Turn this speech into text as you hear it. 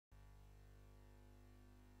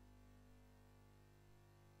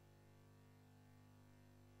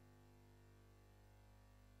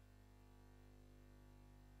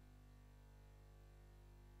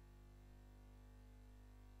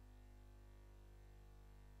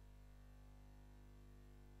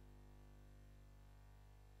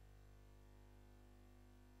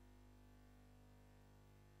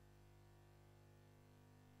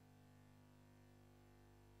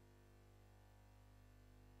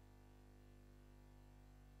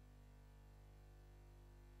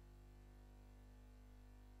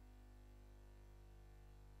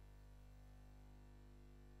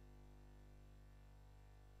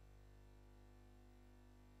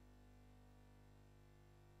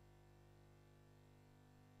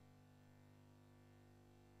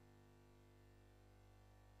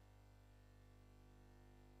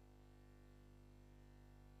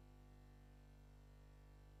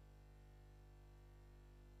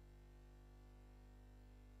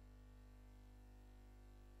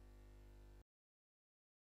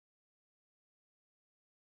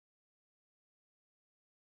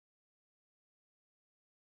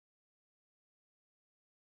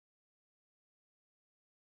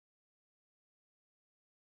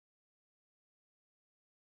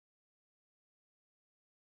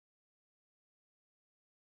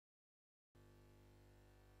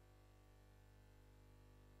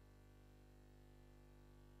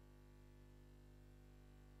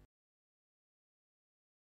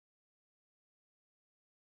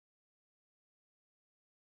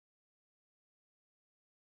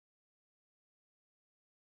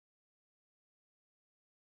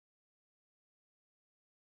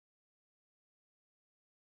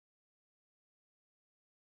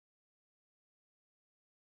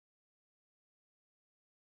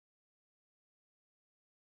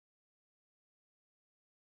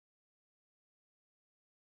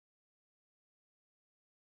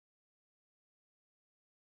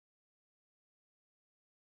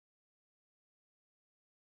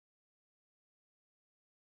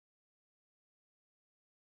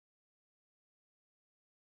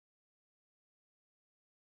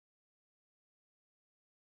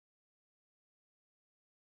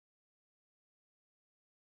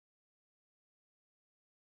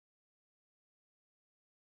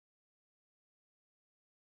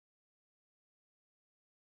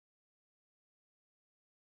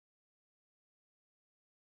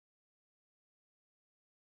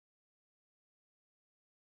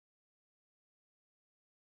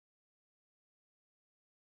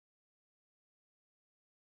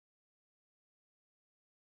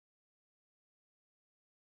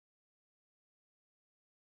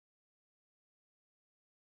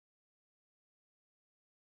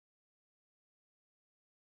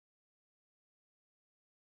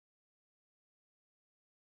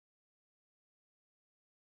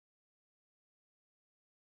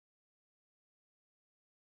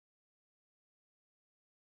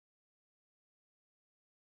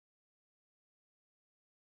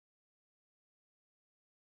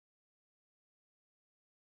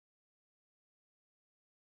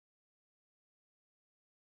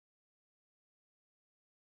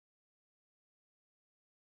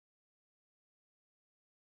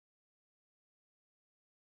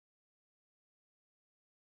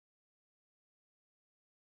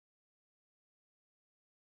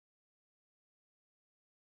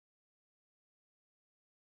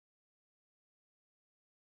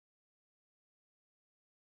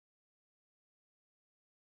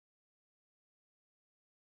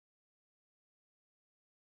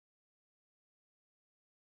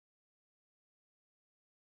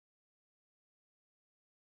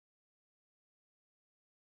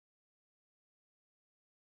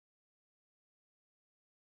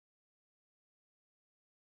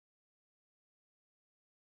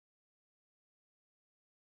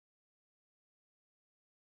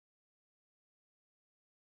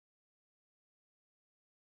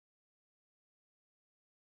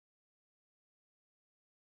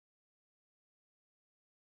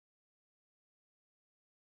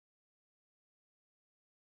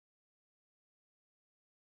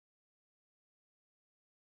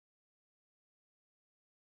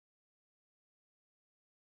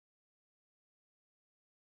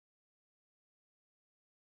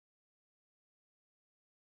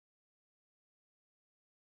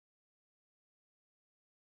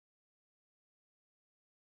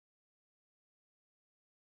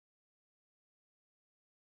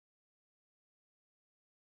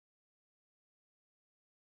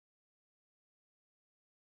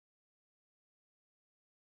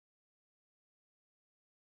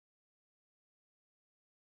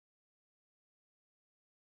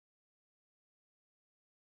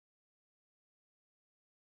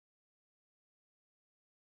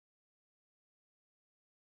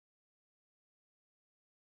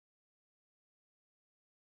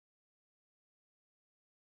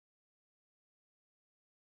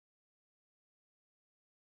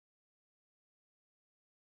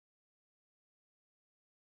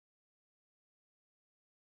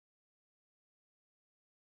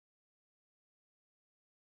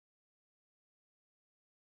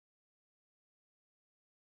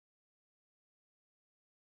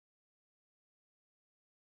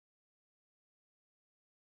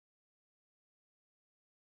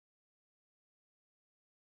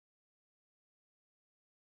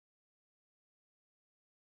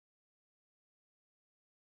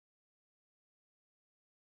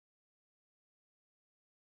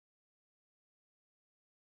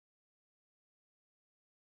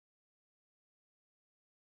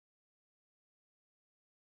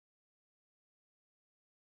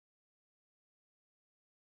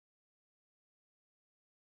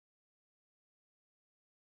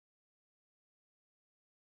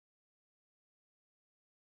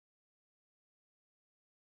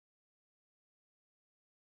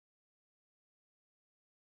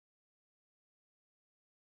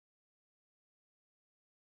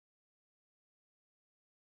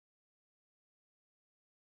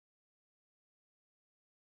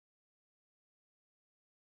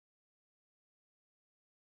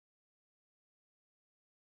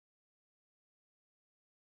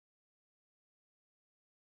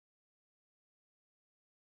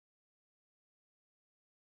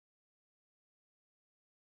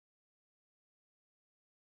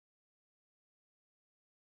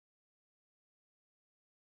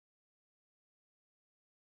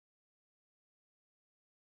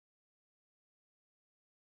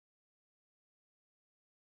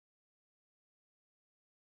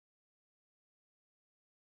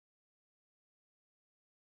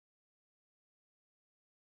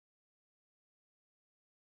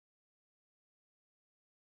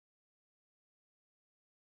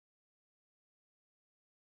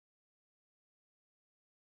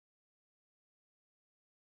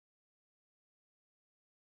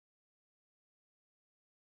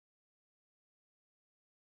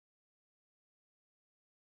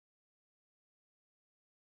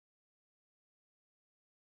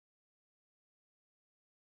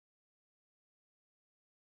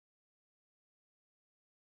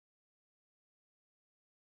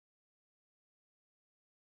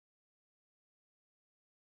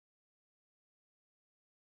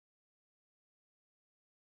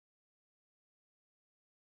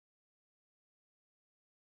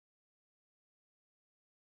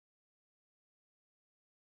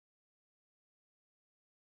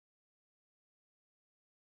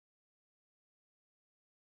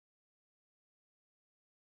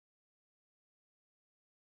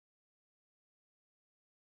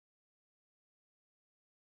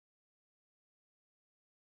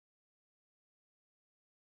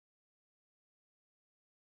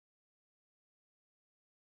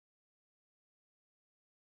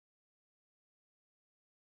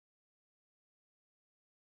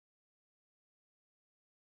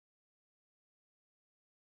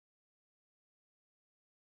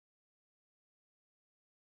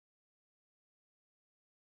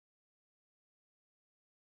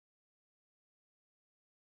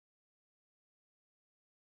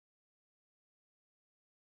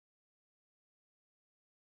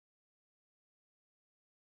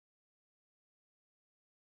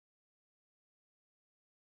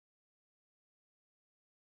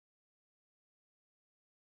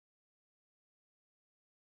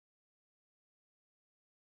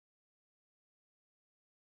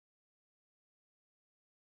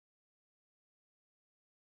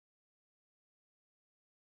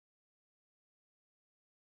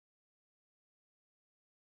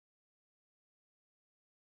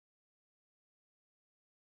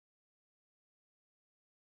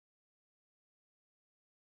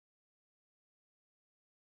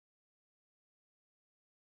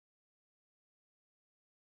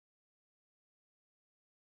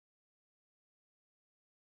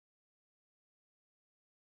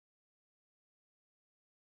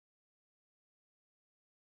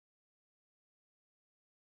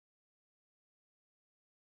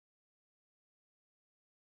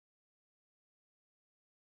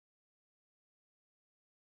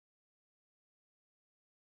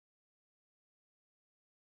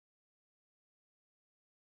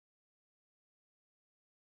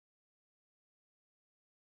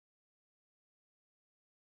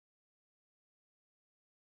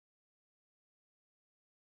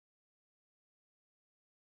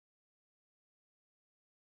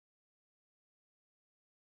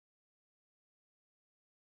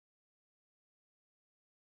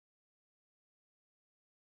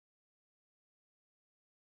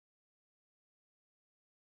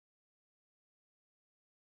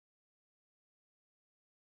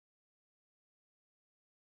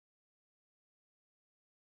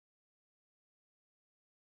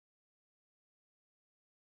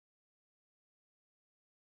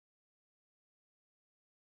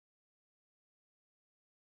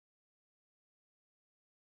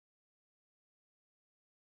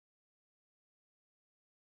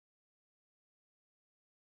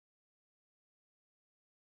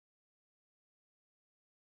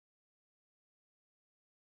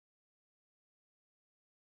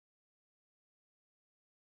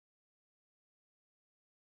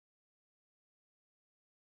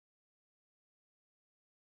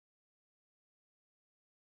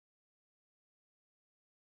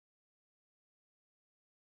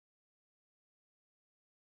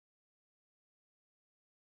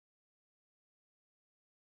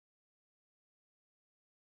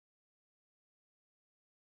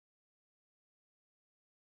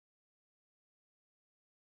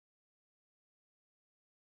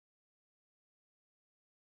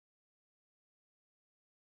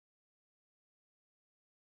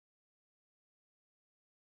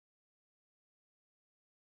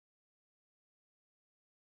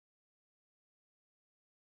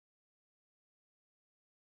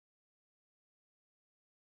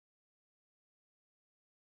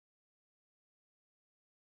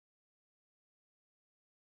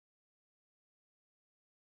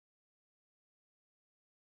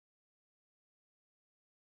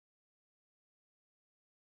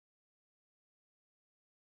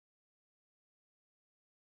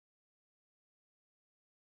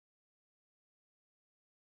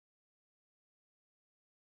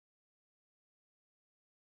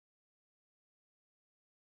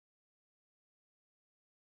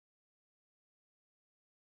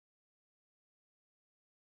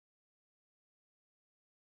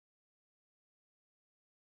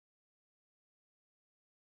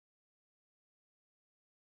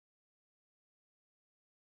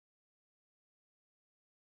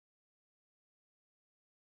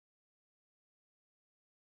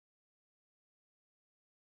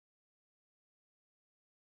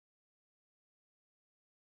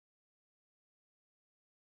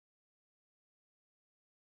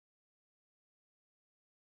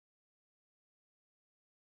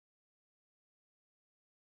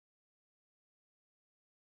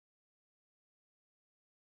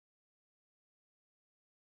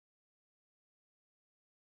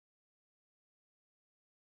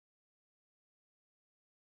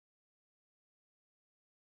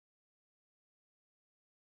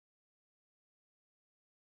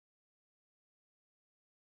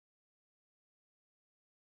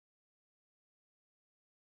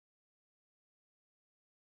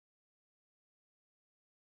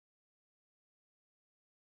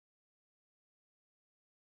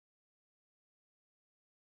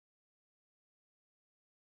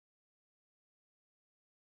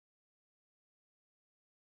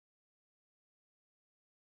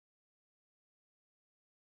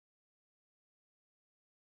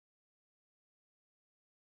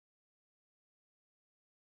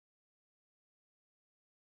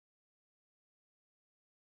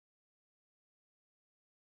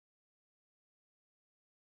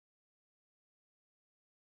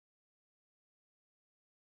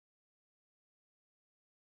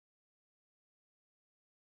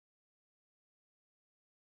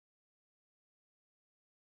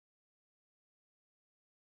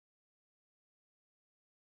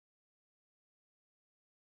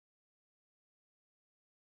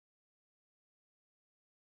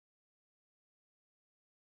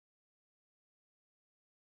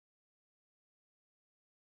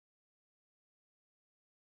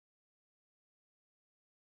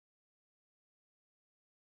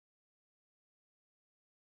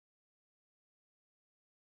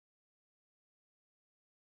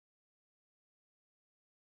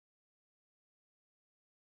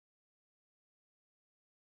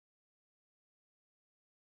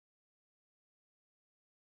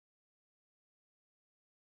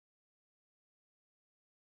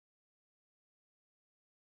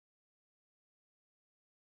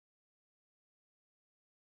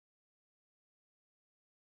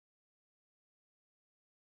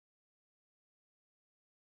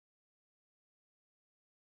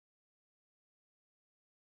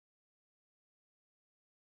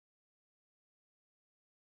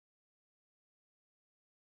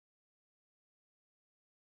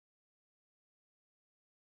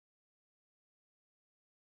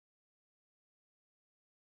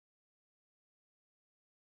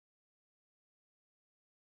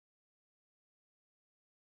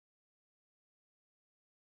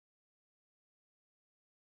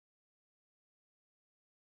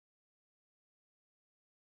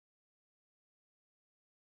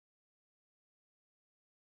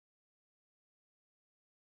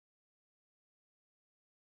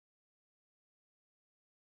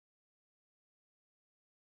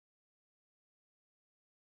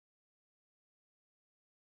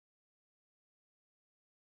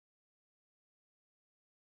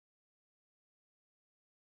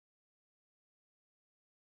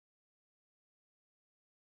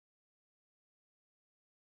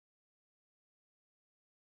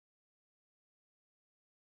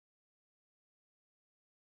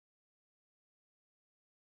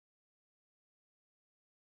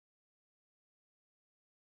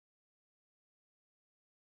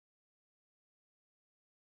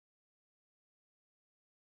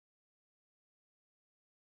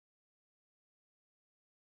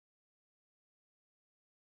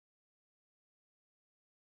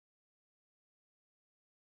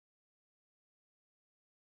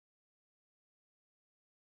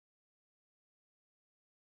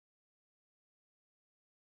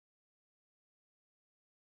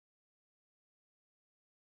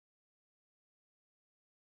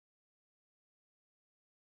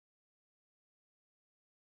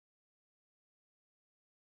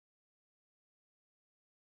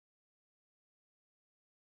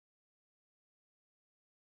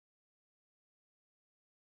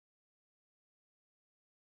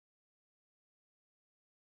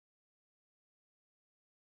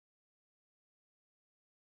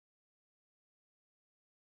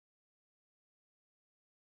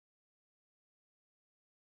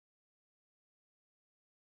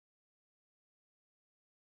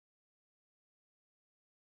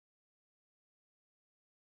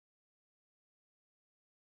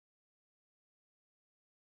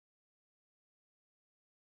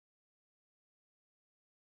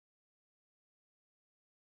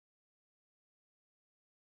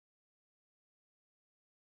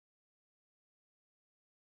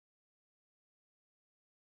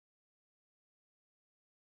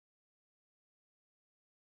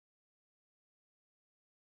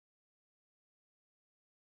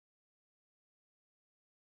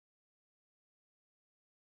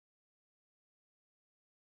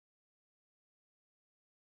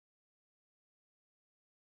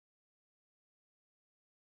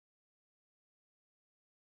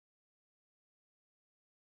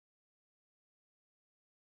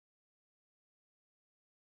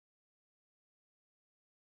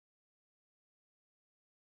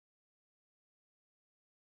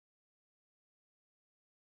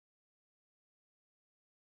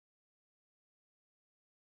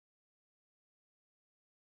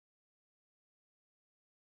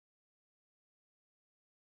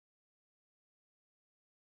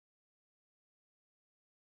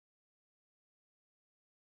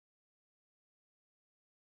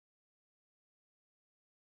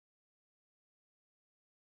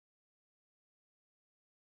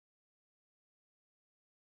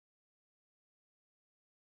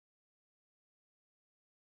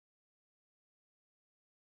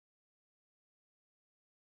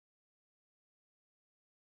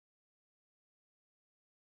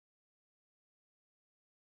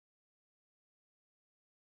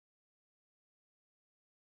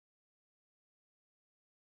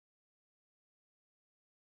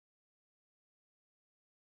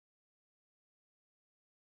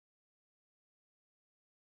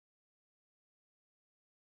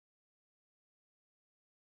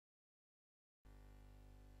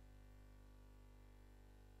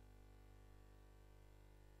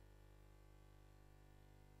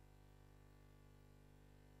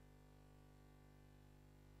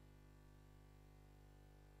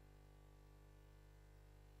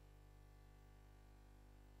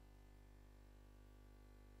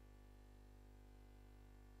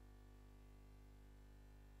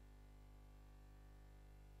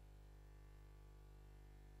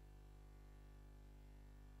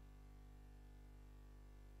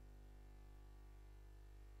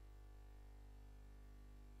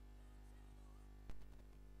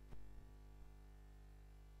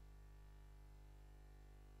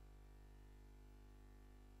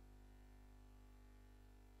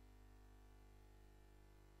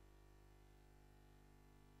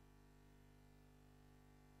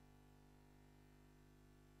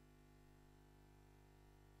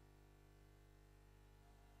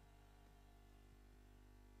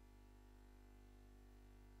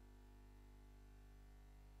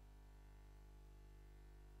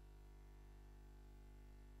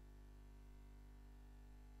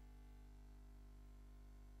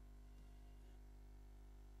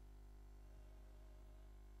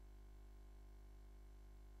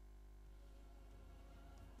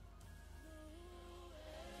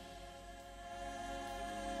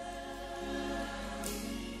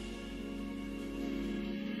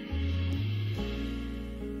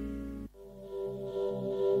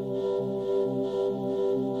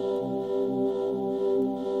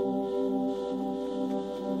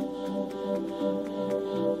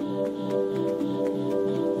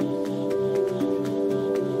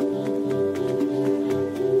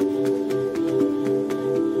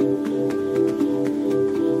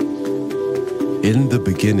In the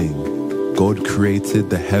beginning, God created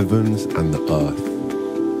the heavens and the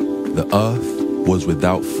earth. The earth was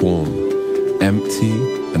without form, empty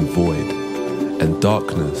and void, and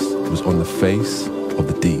darkness was on the face of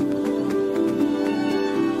the deep.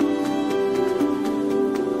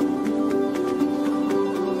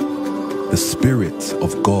 The Spirit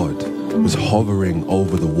of God was hovering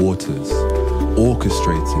over the waters,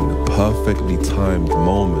 orchestrating the perfectly timed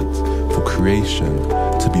moment for creation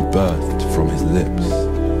to be birthed from his lips.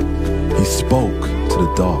 He spoke to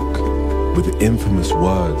the dark with the infamous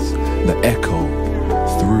words that echo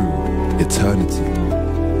through eternity.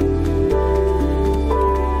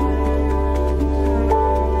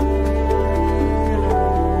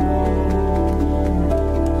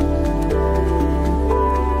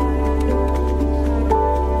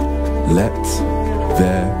 Let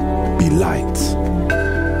there be light.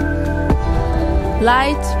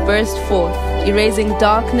 Light burst forth, erasing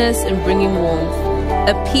darkness and bringing warmth.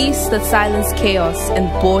 A peace that silenced chaos and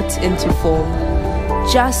brought into form.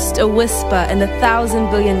 Just a whisper and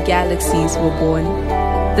 1,000 billion galaxies were born.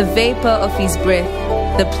 The vapor of his breath,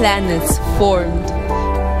 the planets formed.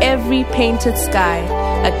 Every painted sky,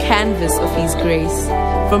 a canvas of his grace.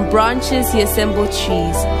 From branches he assembled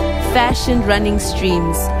trees, fashioned running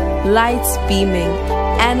streams, lights beaming,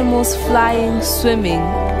 animals flying, swimming,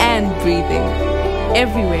 and breathing.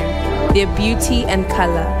 Everywhere, their beauty and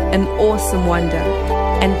color, an awesome wonder.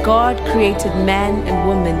 And God created man and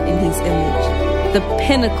woman in his image, the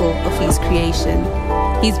pinnacle of his creation.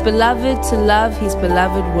 He's beloved to love his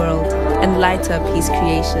beloved world and light up his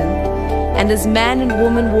creation. And as man and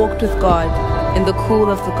woman walked with God in the cool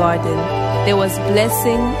of the garden, there was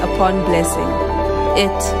blessing upon blessing.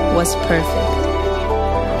 It was perfect.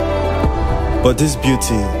 But this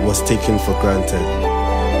beauty was taken for granted.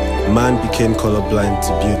 Man became colorblind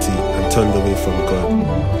to beauty and turned away from God.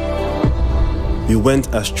 We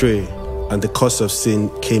went astray, and the curse of sin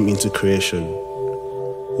came into creation.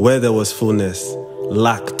 Where there was fullness,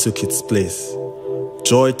 lack took its place.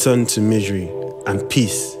 Joy turned to misery, and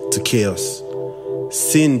peace to chaos.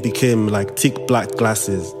 Sin became like thick black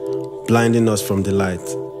glasses, blinding us from the light.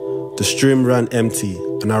 The stream ran empty,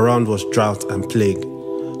 and around was drought and plague.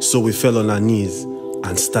 So we fell on our knees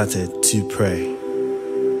and started to pray.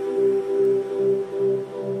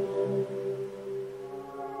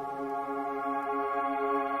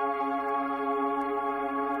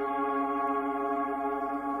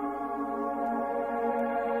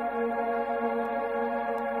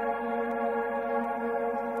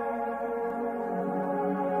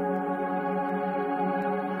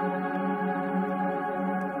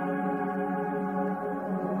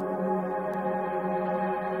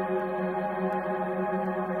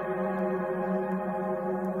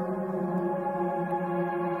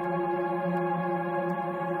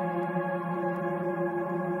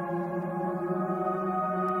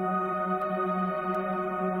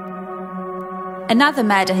 Another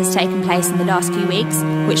murder has taken place in the last few weeks,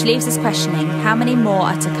 which leaves us questioning how many more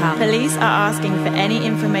are to come. Police are asking for any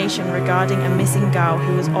information regarding a missing girl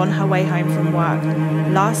who was on her way home from work,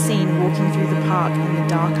 last seen walking through the park in the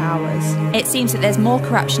dark hours. It seems that there's more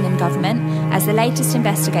corruption in government, as the latest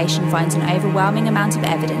investigation finds an overwhelming amount of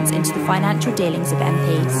evidence into the financial dealings of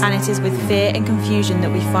MPs. And it is with fear and confusion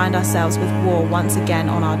that we find ourselves with war once again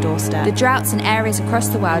on our doorstep. The droughts in areas across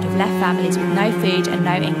the world have left families with no food and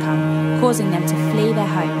no income, causing them to flee their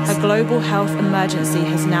homes. A global health emergency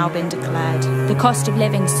has now been declared. The cost of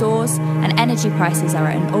living soars and energy prices are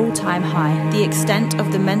at an all-time high. The extent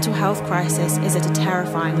of the mental health crisis is at a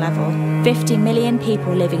terrifying level. 50 million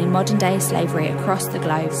people living in modern-day slavery across the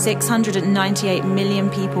globe. 698 million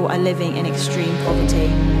people are living in extreme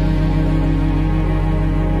poverty.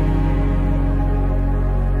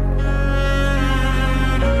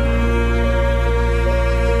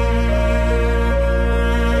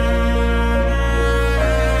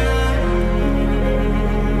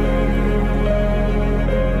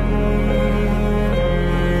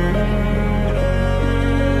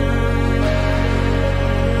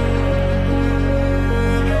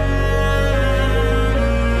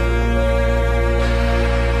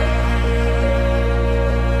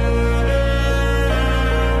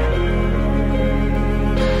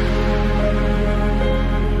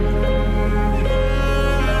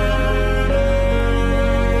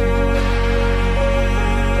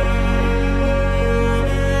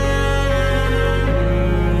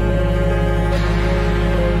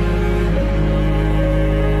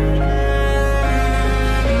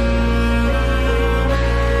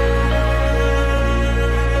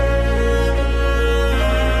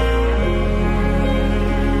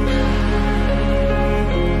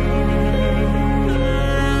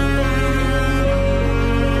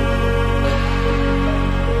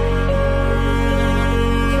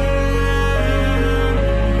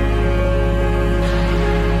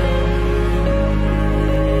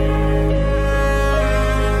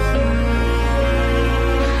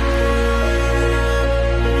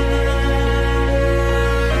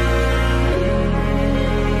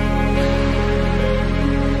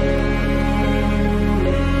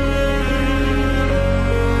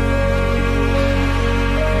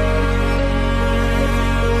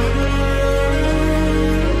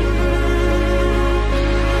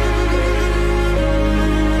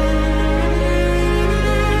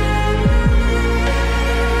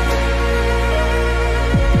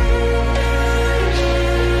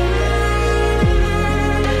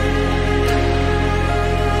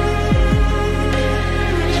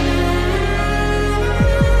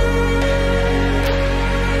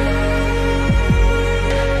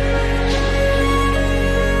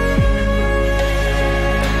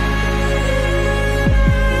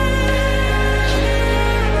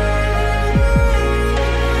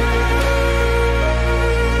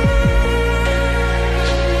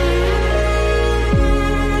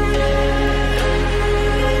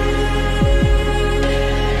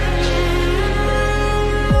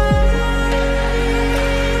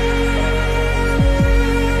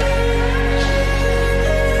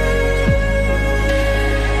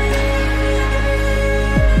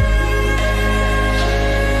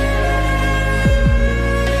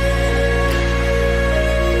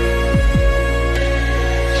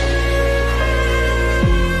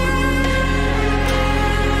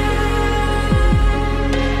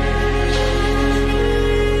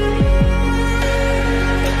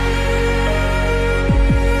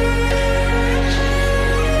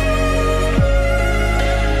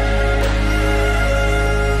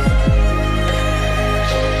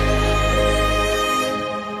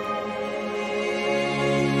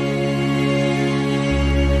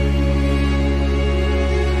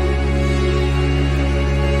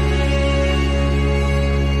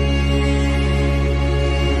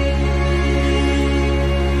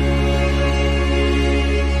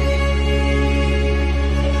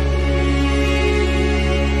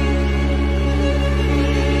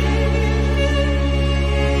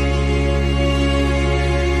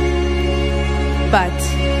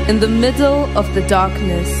 In the middle of the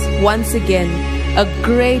darkness, once again, a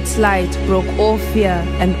great light broke all fear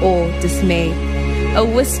and all dismay. A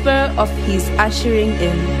whisper of His ushering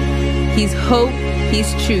in, His hope,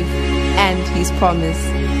 His truth, and His promise.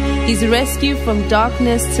 His rescue from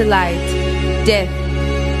darkness to light, death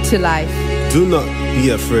to life. Do not be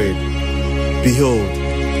afraid. Behold,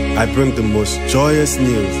 I bring the most joyous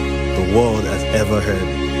news the world has ever heard,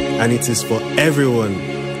 and it is for everyone,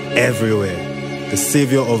 everywhere. The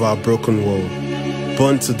Savior of our broken world,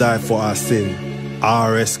 born to die for our sin,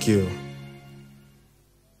 our rescue.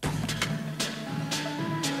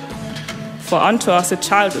 For unto us a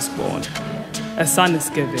child is born, a son is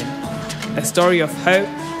given, a story of hope,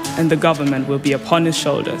 and the government will be upon his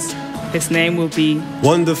shoulders. His name will be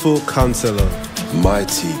Wonderful Counselor,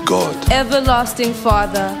 Mighty God, Everlasting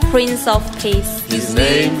Father, Prince of Peace. His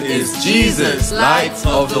name is Jesus, Light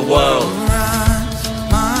of the world.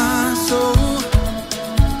 My soul,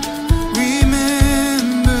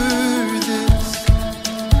 remember this.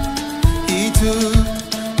 He took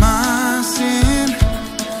my sin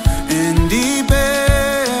and He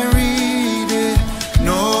buried it.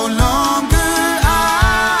 No longer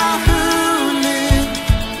I who live.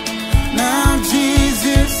 Now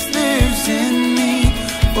Jesus lives in me.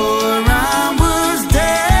 For I was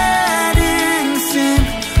dead in sin,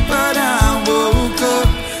 but I woke up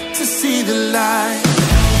to see the light.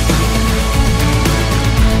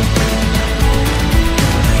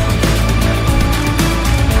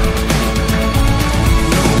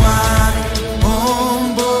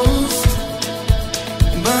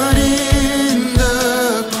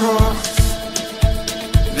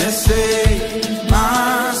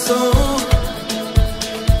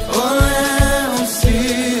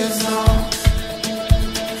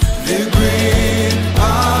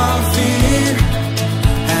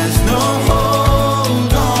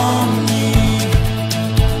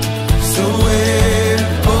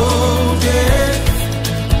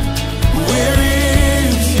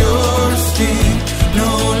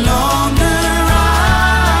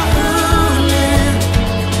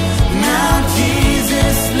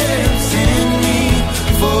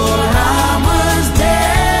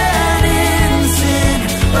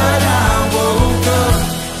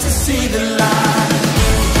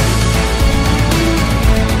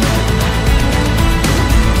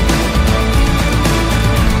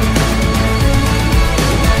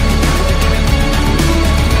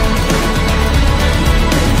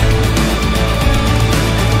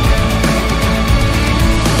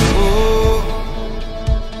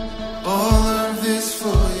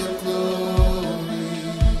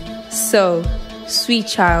 So, sweet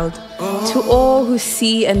child, to all who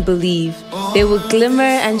see and believe, they will glimmer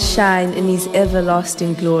and shine in His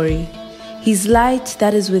everlasting glory. His light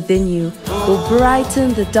that is within you will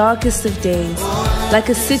brighten the darkest of days, like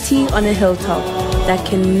a city on a hilltop that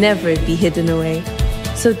can never be hidden away.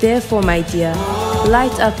 So therefore, my dear,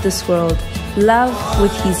 light up this world, love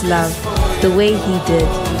with His love, the way He did,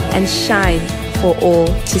 and shine for all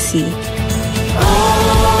to see.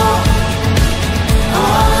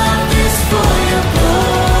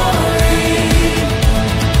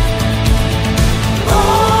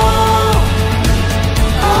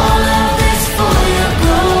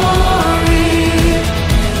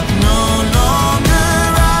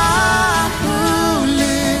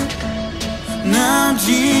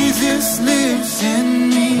 Jesus lives in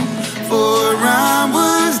me, for I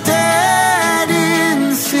was dead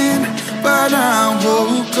in sin, but I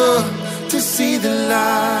woke up to see the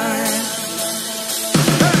light.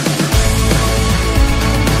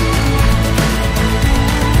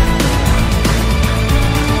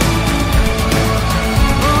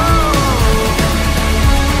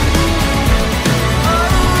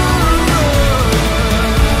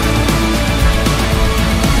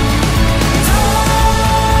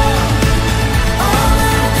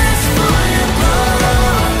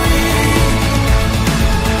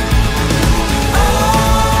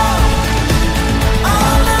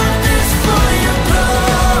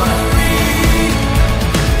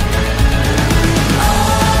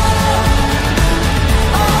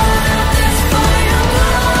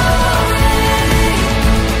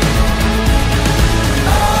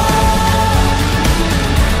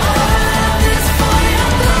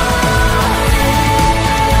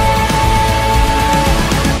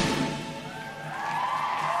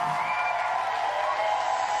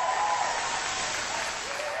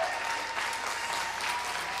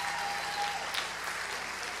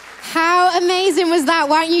 Was that?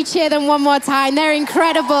 Why don't you cheer them one more time? They're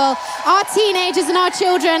incredible. Our teenagers and our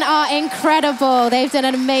children are incredible. They've done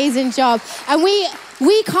an amazing job. And we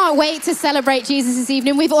We can't wait to celebrate Jesus this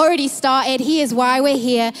evening. We've already started. He is why we're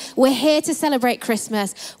here. We're here to celebrate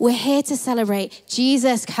Christmas. We're here to celebrate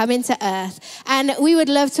Jesus coming to earth. And we would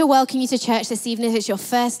love to welcome you to church this evening if it's your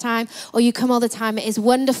first time or you come all the time. It is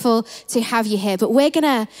wonderful to have you here. But we're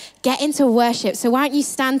going to get into worship. So why don't you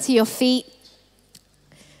stand to your feet?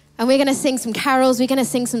 And we're going to sing some carols. We're going to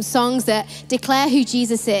sing some songs that declare who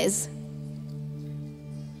Jesus is.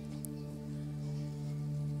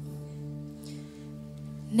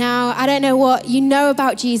 Now, I don't know what you know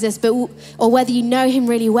about Jesus, or whether you know him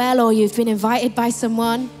really well or you've been invited by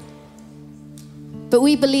someone. But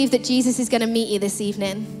we believe that Jesus is going to meet you this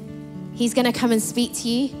evening. He's going to come and speak to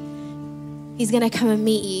you. He's going to come and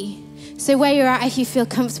meet you. So where you're at, if you feel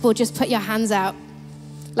comfortable, just put your hands out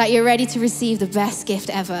like you're ready to receive the best gift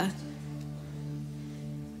ever.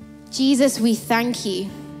 Jesus, we thank you.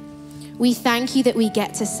 We thank you that we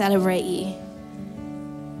get to celebrate you.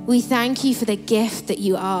 We thank you for the gift that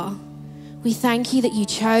you are. We thank you that you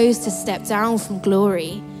chose to step down from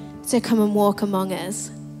glory to come and walk among us.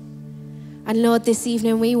 And Lord, this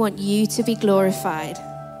evening we want you to be glorified.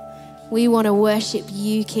 We want to worship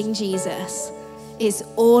you, King Jesus. It's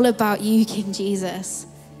all about you, King Jesus.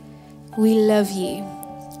 We love you.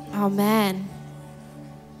 Amen.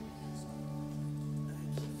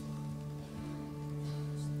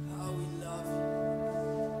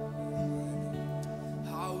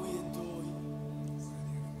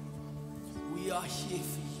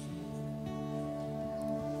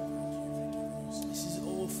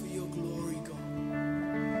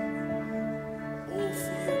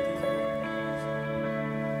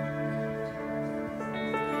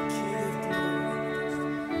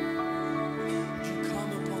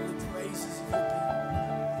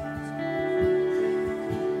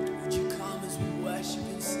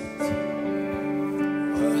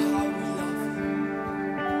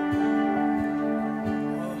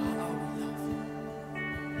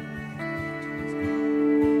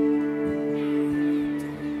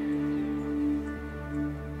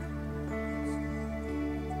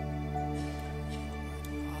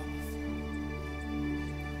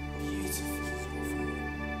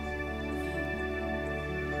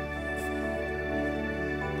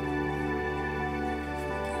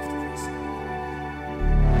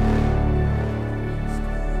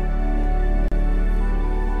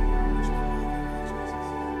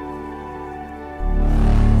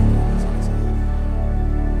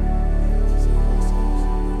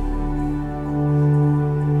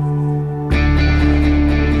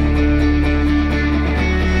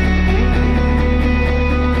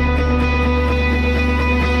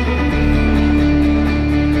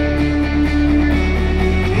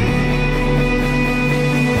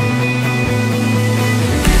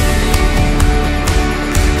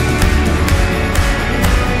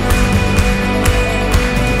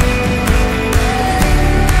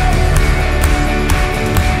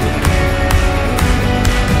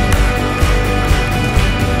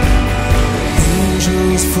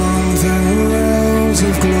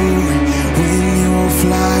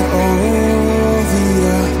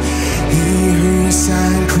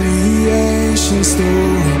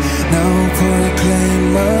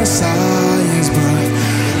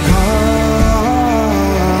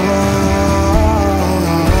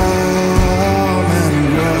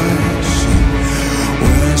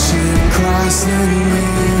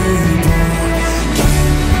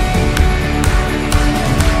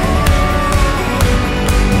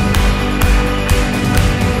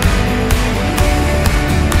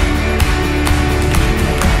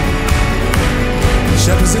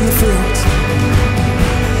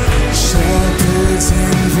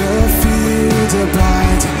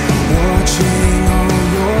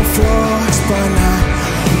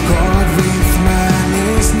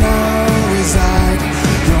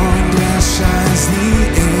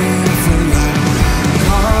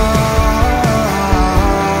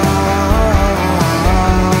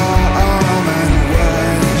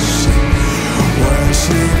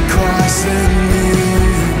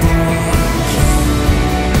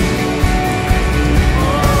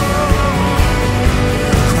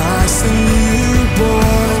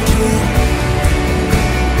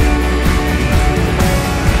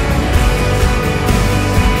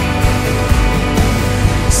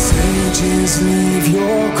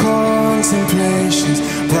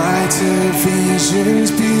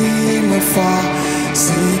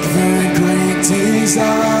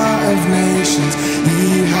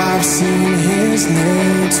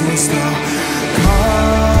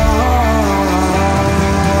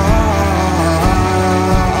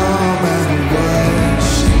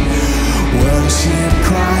 Worship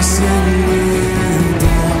Christ in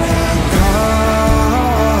newborn. Come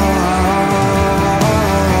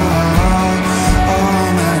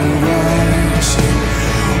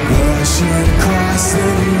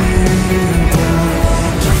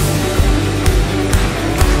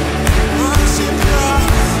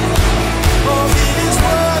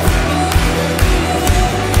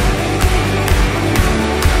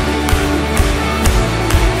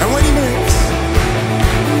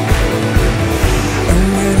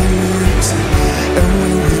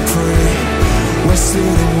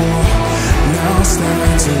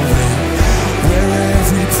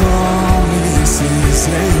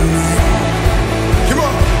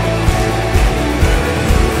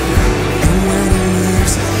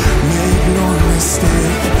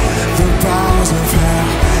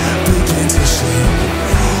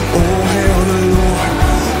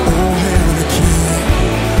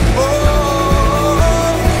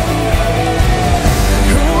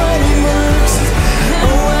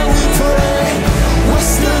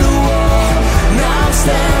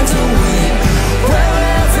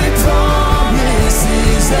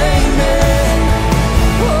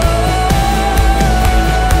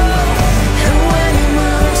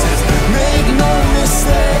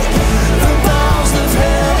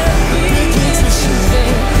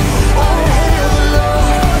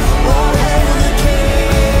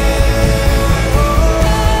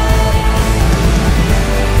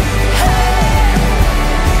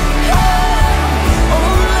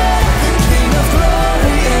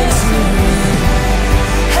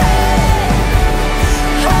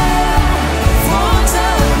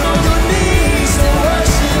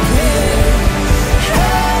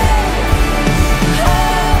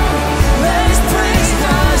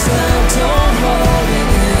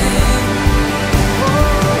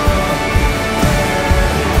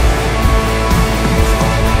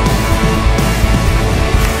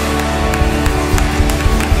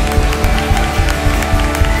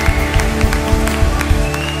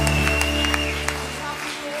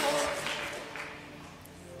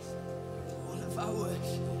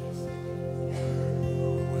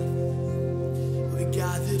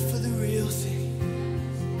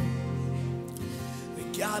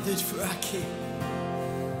gathered for our King.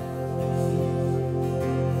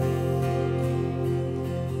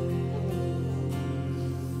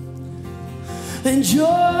 And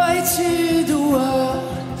joy to the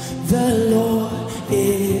world, the Lord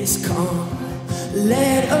is come.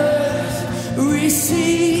 Let earth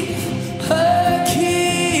receive her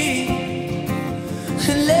King,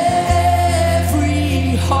 and let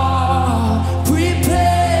every heart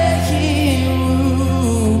prepare Him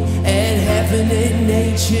room, and heaven and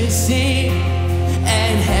nature sing,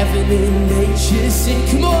 and heaven and nature sing.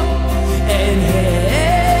 Come on, and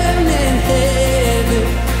heaven and heaven.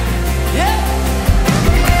 Yeah.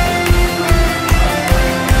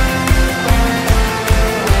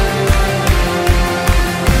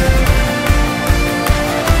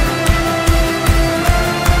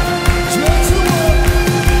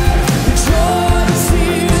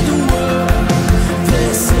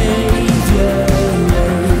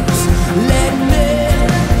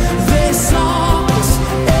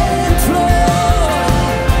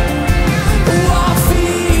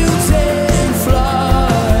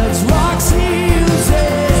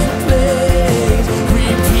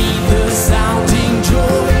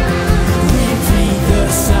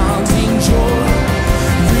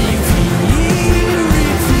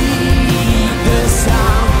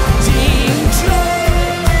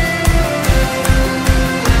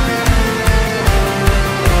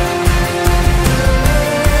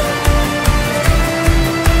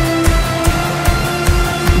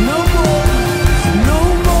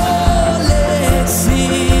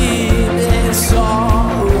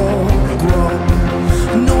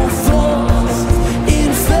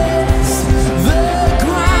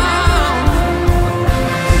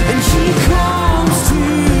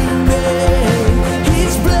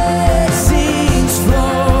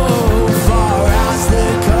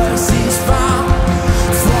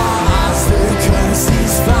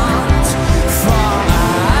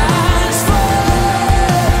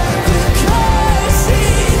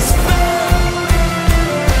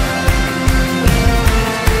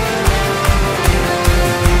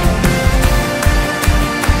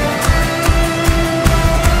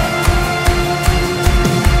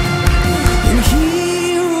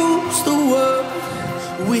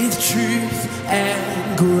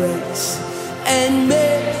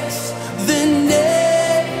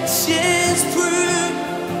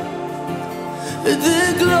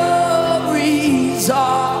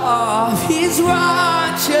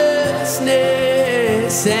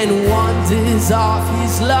 And wonders of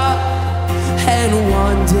His love, and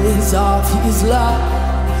wonders of His love,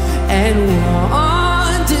 and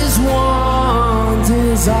wonders,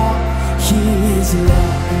 wonders of His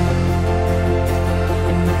love.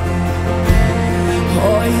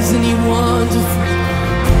 Oh, isn't He wonderful?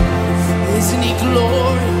 Isn't He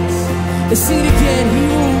glorious? Let's sing it again. He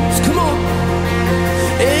rules, come on.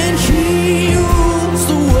 And He rules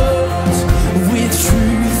the world with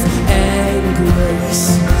truth and grace,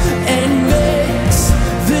 and makes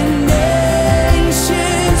the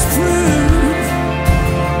nations prove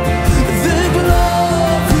the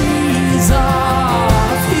glories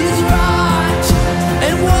of His righteousness,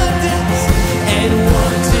 and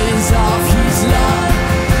wonders of His love, and wonders of His love,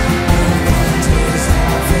 and wonders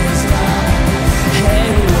of His love.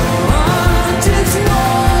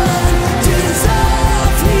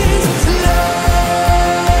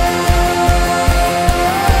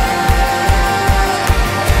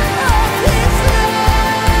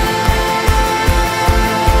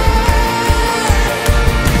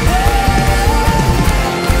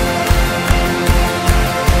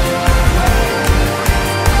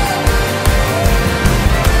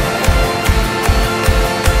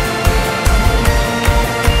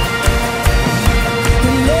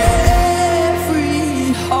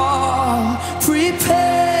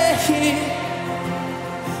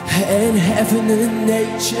 And heaven and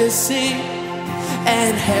nature sing,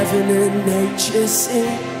 and heaven and nature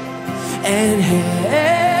sing, and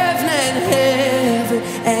heaven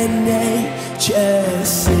and nature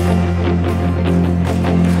sing.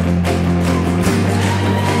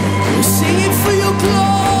 We're singing for your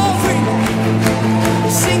glory,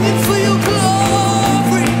 singing for your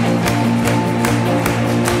glory.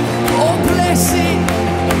 Oh, blessing,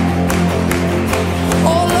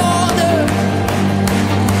 all honor,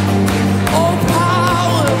 all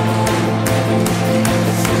power,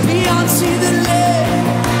 be unto the Lamb,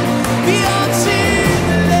 be unto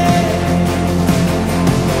the Lamb.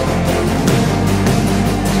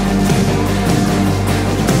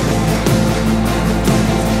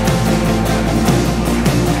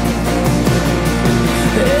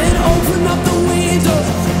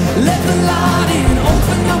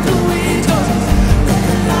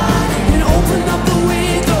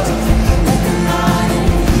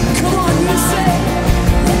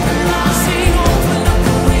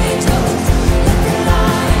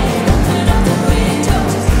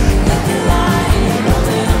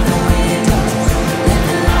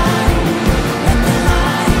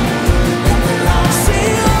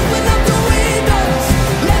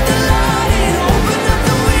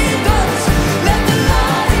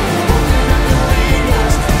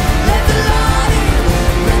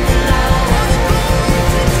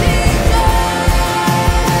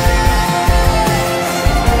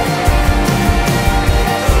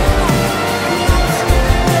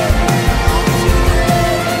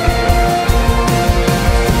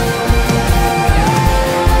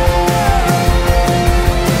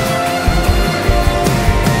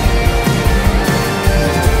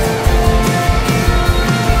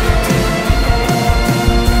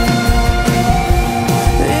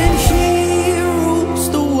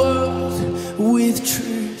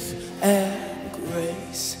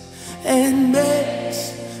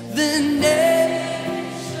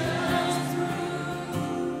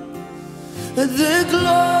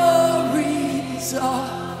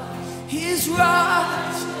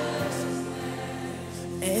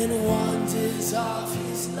 of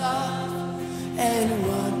his love, and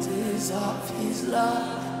wonders of his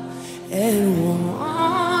love, and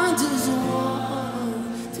wonders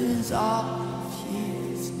of his love.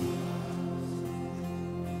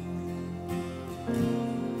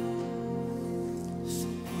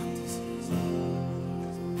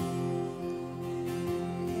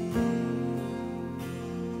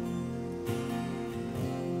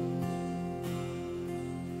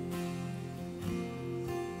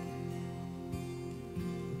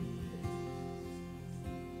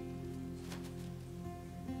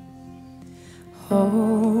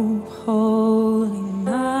 Oh, holy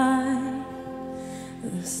night,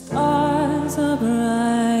 the stars are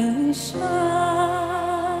brightly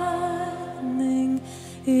shining.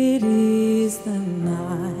 It is the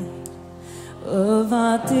night of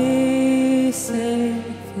our dear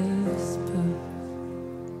Savior's birth.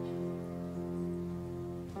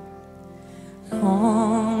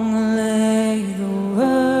 Long lay the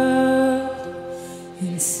world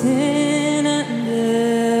in sin and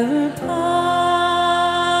error pining,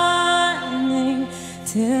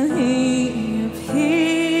 till he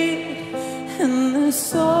appeared and the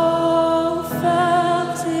soul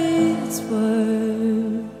felt its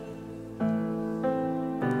worth.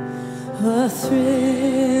 A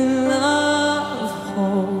thrill of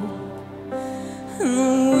hope, and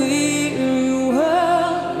the weary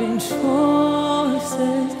world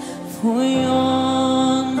rejoices, for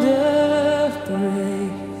yonder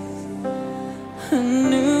breaks a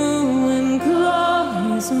new and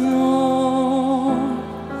glorious morn.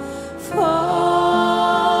 Fall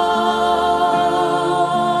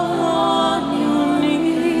on your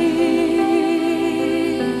knees,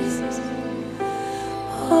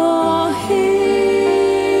 oh,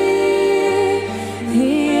 hear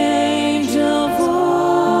the angel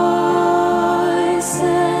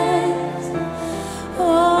voices.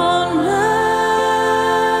 Oh,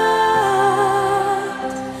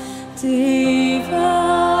 night divine,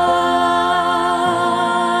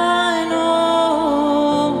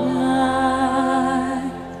 oh,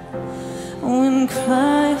 night when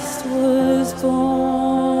Christ was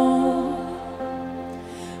born.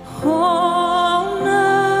 Oh,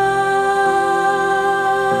 night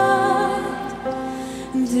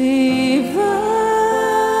divine,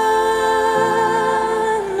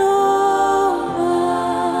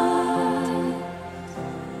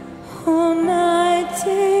 oh, night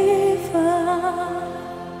divine.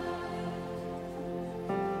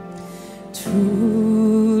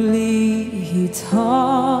 Truly he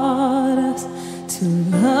taught us to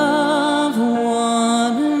love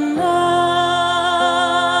one another.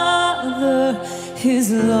 His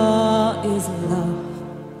law is love,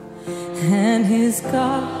 and his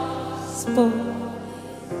gospel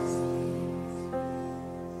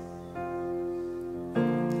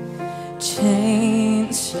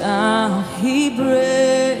chains shall he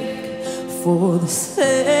break, for the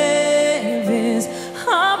slave is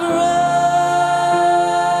our brother,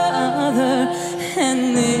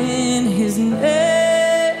 and in his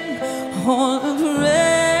name all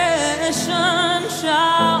oppression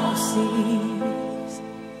shall cease.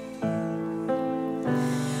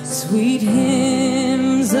 Sweet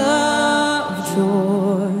hymns of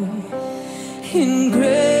joy in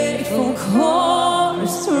grateful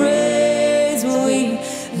chorus raise we,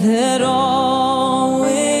 let all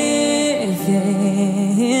within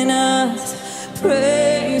us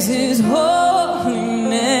praise his holy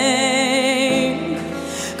name.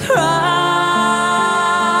 Christ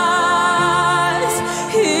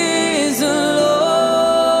is the Lord.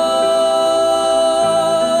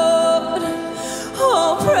 Oh,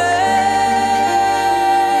 praise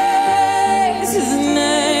his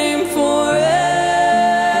name forever.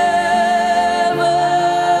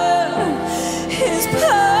 His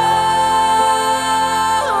power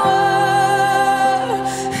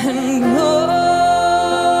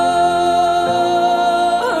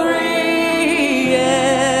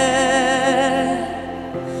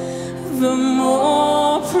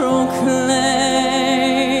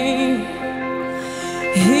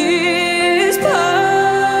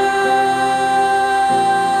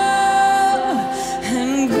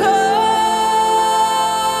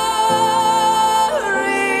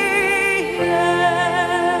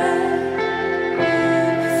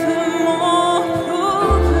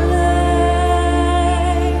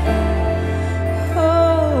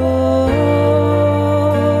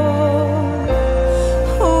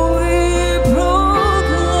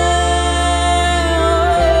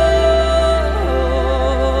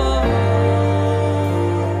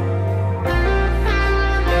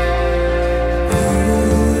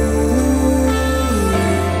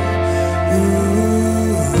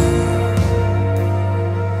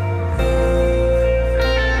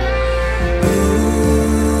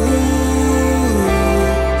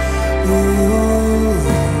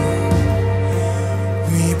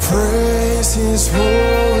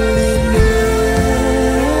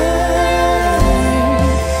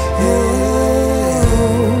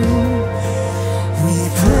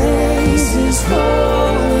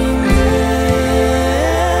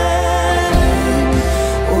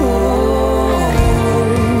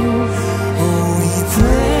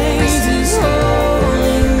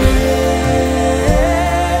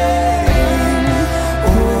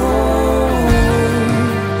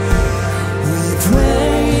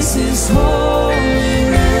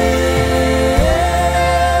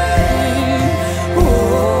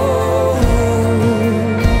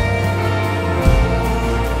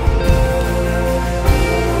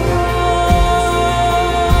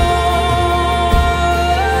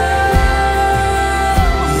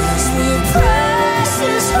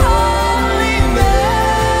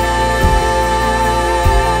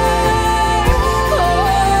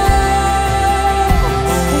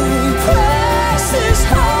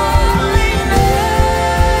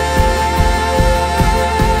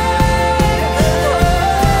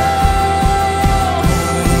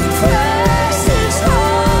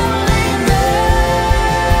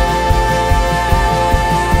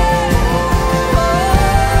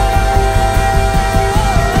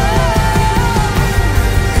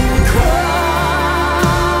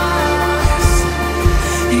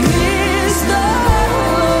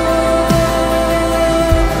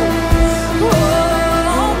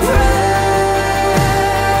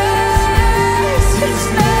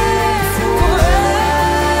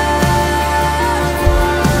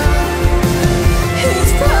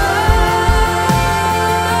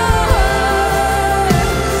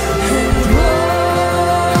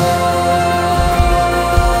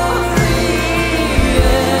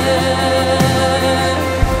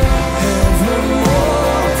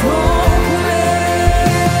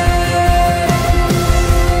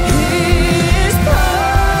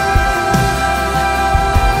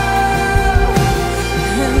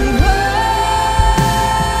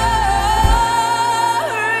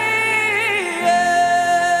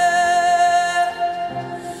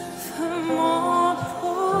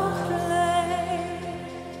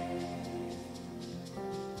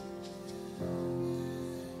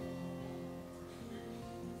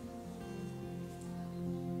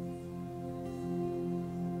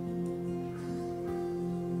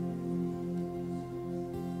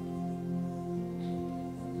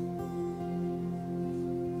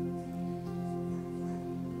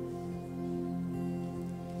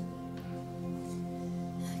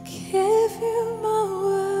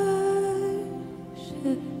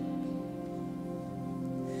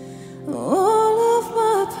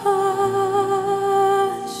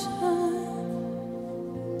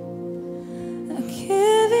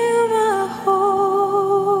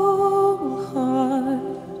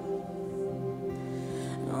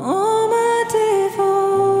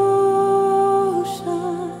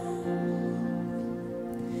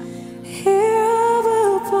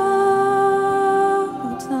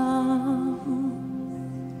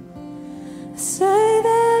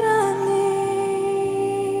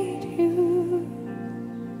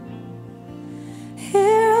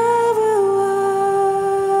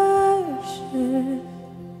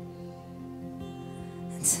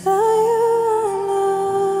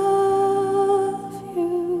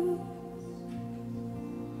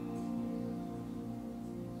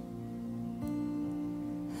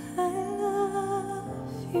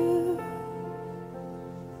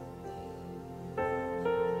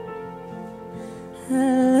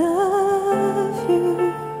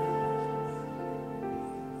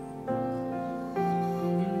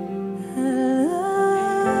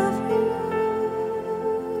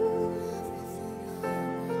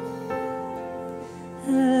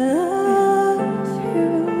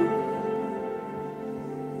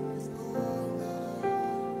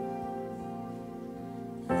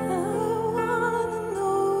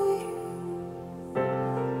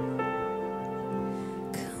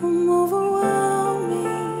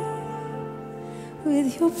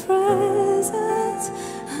your presence.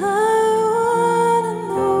 I wanna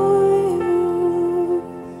know you.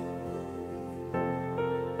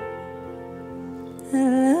 I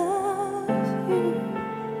love you.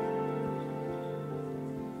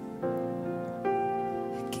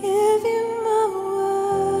 I give you my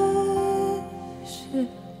worship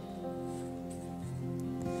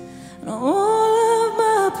and all of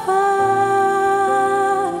my passion.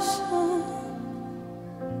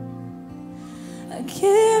 I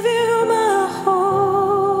give you my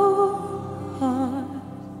whole heart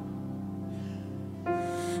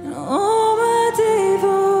and all my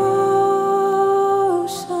devotion.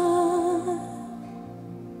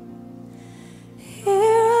 Here I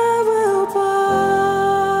will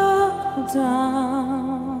bow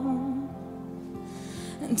down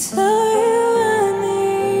and tell you I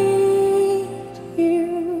need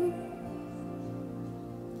you.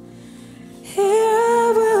 Here I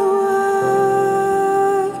will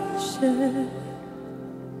worship,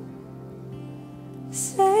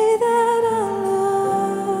 say that I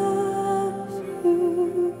love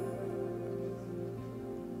you.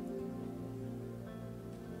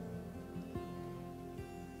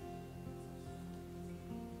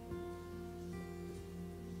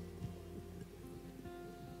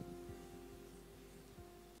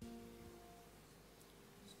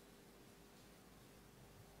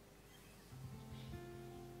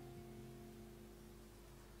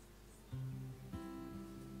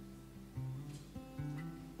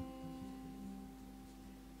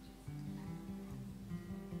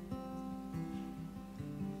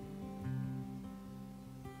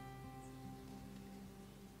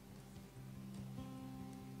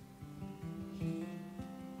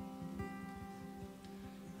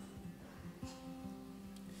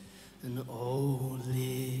 An old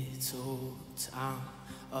little town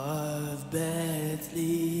of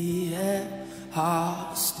Bethlehem,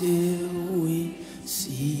 how still we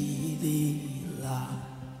see thee lie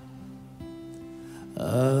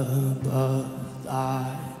above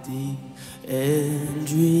thy deep and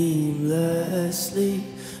dreamlessly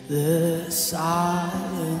the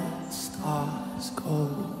silent stars go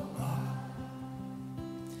by.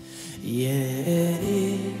 Yet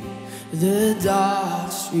in the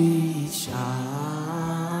dark street shineth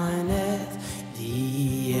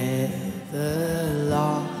the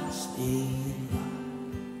everlasting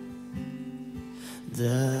light.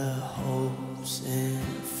 The hopes and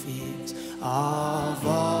fears of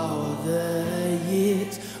all the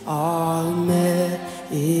years are met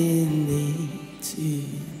in thee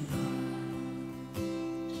tonight.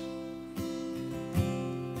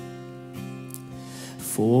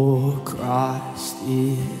 For Christ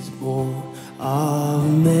is born of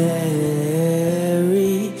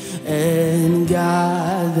Mary and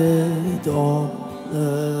gathered all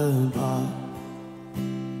about.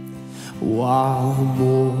 While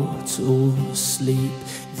mortals sleep,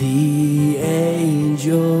 the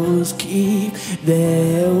angels keep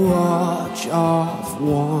their watch of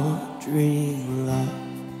wandering love.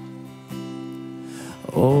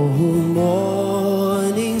 Oh,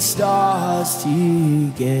 morning stars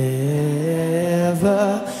together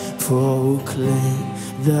proclaim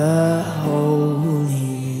the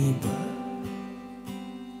holy birth,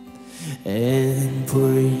 and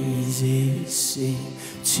praises sing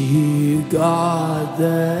to God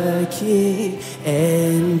the King,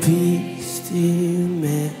 and peace to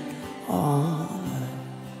men on earth.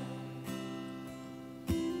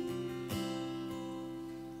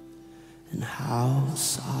 And how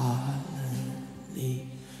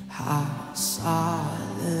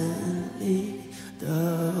silently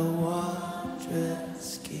the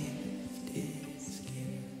wondrous gift is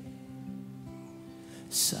given.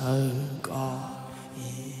 So God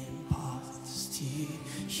imparts to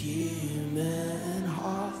human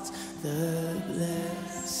hearts the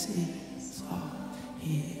blessings of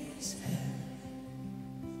his heaven.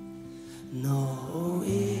 No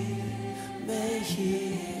ear may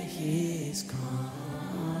hear his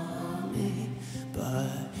coming,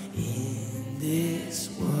 but in this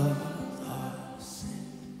world of sin,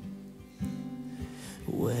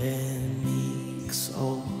 when meek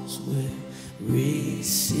souls will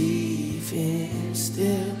receive him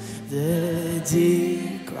still, the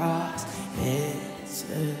dear Christ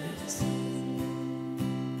enters.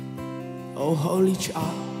 Oh, holy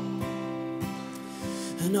child,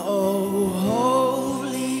 and oh,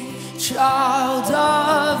 holy child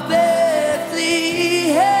of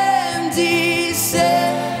Bethlehem,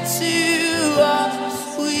 descend to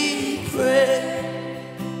us, we pray,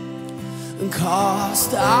 and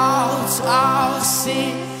cast out our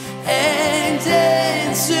sin and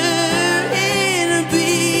enter in,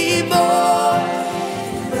 be born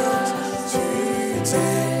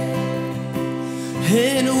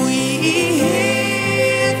and we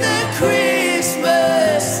hear the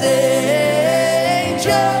Christmas angels,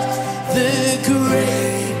 the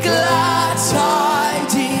great glad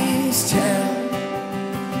tidings tell.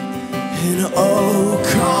 And oh,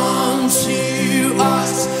 come to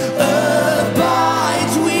us,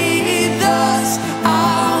 abide with us,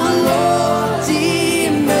 our Lord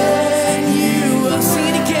Emmanuel.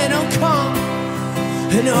 Sing it again, oh come,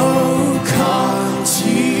 and oh come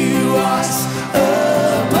to us,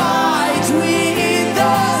 abide with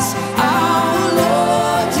us, our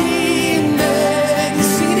Lord Emmanuel.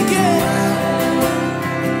 Sing it again,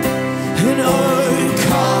 and oh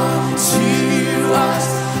come to us,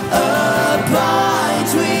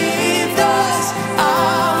 abide with us,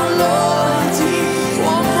 our Lord.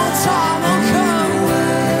 One more time, oh come,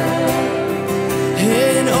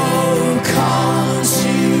 and oh come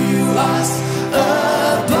to us,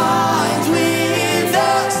 abide with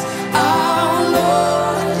us, our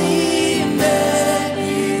Lord Emmanuel.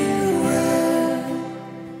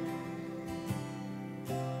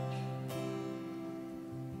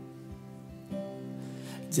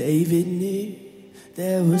 David knew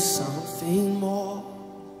there was something more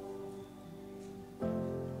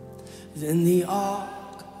than the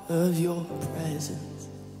ark of your presence.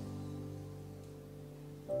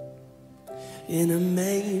 In a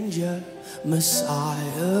manger,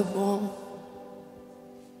 Messiah born,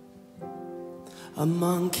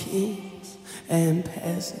 among kings and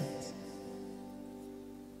peasants.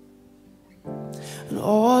 And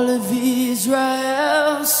all of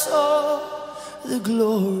Israel saw the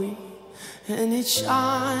glory, and it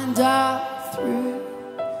shined out through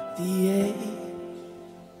the age.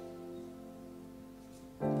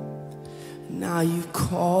 Now you've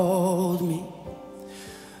called me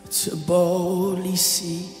to boldly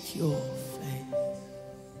seek your face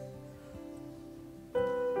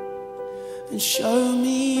and show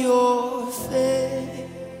me your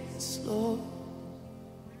face, Lord.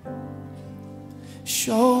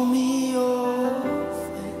 Show me your face.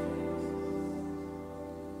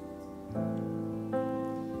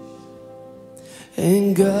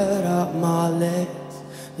 And gird up my legs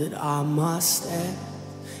that I might stand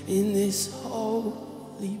in this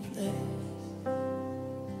holy place.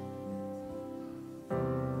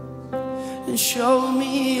 And show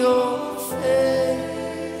me your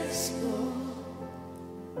face, Lord,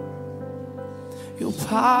 your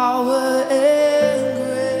power and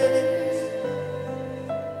grace.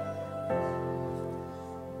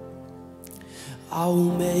 I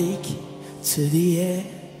will make it to the end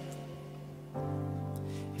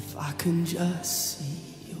if I can just see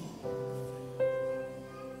your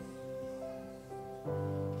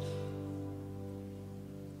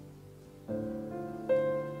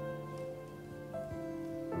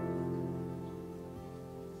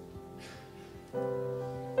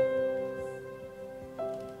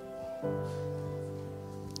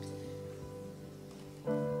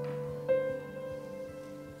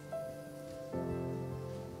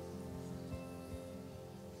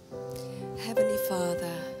Heavenly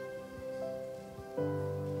Father,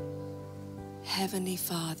 Heavenly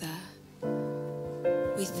Father,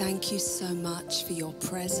 we thank you so much for your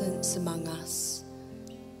presence among us.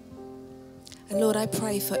 And Lord, I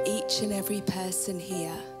pray for each and every person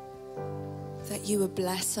here that you would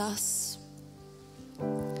bless us.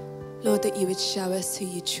 Lord, that you would show us who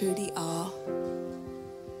you truly are.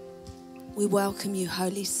 We welcome you,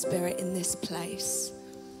 Holy Spirit, in this place.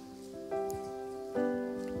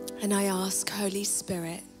 And I ask, Holy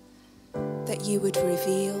Spirit, that you would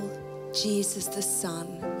reveal Jesus the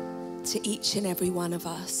Son to each and every one of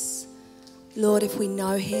us. Lord, if we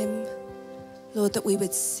know him, Lord, that we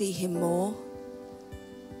would see him more.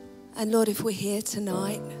 And Lord, if we're here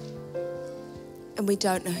tonight and we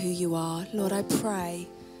don't know who you are, Lord, I pray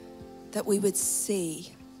that we would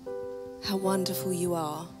see how wonderful you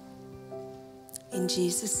are. In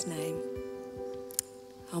Jesus' name,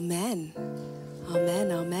 amen.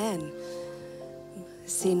 Amen, amen.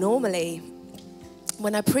 See, normally,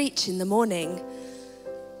 when I preach in the morning,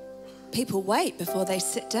 people wait before they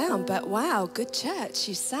sit down, but wow, good church.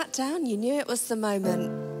 You sat down, you knew it was the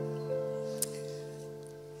moment.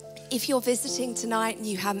 If you're visiting tonight and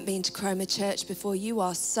you haven't been to Chroma Church before, you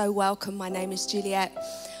are so welcome. My name is Juliet.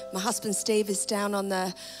 My husband Steve is down on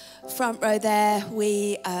the front row there.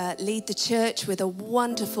 We lead the church with a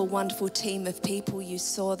wonderful, wonderful team of people. You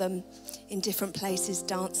saw them in different places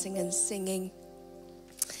dancing and singing.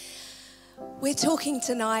 We're talking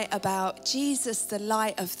tonight about Jesus, the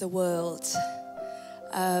light of the world.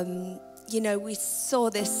 You know, we saw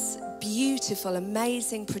this beautiful,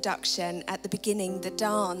 amazing production at the beginning, the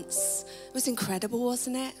dance. It was incredible,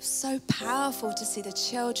 wasn't it? It was so powerful to see the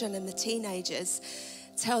children and the teenagers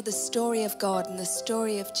tell the story of God and the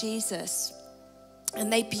story of Jesus.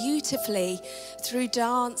 And they beautifully, through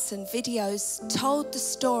dance and videos, told the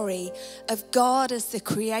story of God as the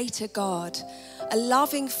creator God, a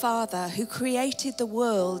loving Father who created the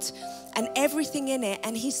world and everything in it.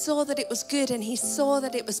 And he saw that it was good and he saw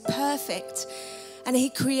that it was perfect. And he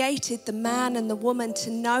created the man and the woman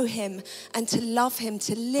to know him and to love him,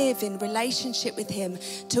 to live in relationship with him,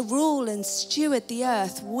 to rule and steward the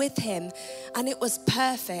earth with him. And it was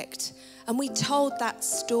perfect. And we told that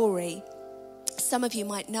story. Some of you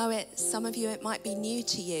might know it, some of you it might be new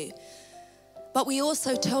to you. But we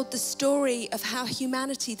also told the story of how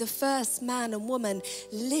humanity, the first man and woman,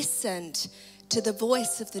 listened to the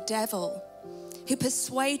voice of the devil, who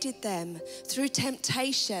persuaded them through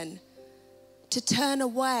temptation to turn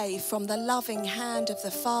away from the loving hand of the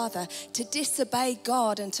Father, to disobey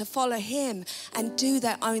God and to follow him and do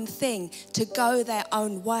their own thing, to go their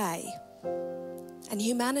own way. And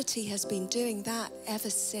humanity has been doing that ever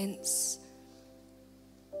since.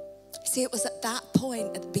 See, it was at that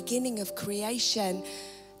point, at the beginning of creation,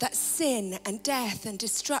 that sin and death and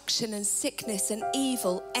destruction and sickness and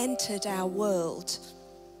evil entered our world.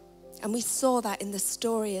 And we saw that in the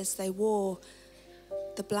story as they wore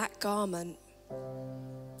the black garment.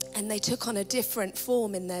 And they took on a different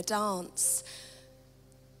form in their dance.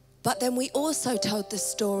 But then we also told the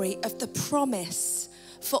story of the promise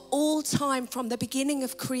for all time, from the beginning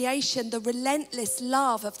of creation, the relentless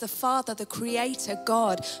love of the Father, the Creator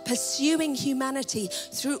God, pursuing humanity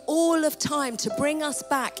through all of time to bring us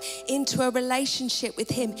back into a relationship with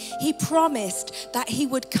him. He promised that he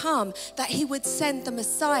would come, that he would send the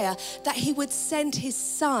Messiah, that he would send his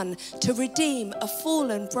Son to redeem a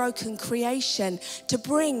fallen, broken creation, to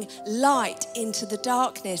bring light into the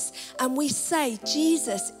darkness. And we say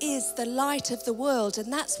Jesus is the light of the world,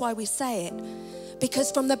 and that's why we say it.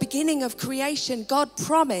 Because from the beginning of creation, God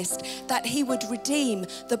promised that he would redeem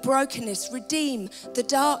the brokenness, redeem the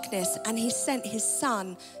darkness, and he sent his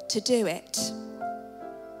Son to do it.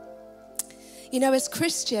 You know, as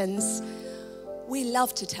Christians, we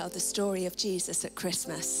love to tell the story of Jesus at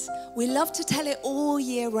Christmas. We love to tell it all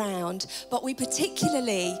year round, but we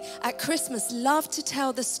particularly at Christmas love to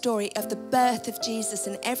tell the story of the birth of Jesus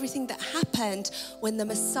and everything that happened when the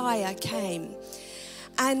Messiah came.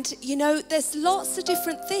 And, you know, there's lots of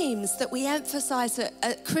different themes that we emphasize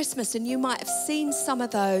at Christmas, and you might have seen some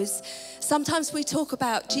of those. Sometimes we talk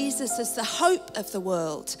about Jesus as the hope of the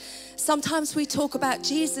world. Sometimes we talk about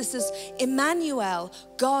Jesus as Emmanuel,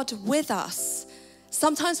 God with us.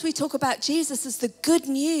 Sometimes we talk about Jesus as the good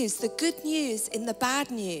news in the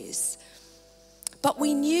bad news. But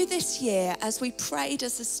we knew this year, as we prayed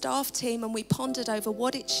as a staff team and we pondered over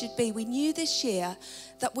what it should be, we knew this year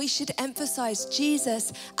that we should emphasize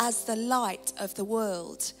Jesus as the light of the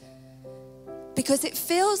world. Because it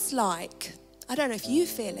feels like, I don't know if you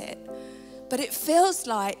feel it, but it feels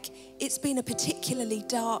like it's been a particularly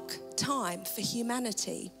dark time for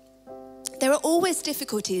humanity. There are always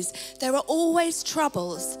difficulties, there are always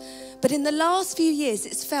troubles, but in the last few years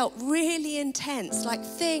it's felt really intense, like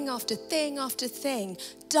thing after thing after thing,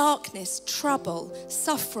 darkness, trouble,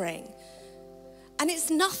 suffering. And it's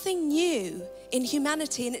nothing new in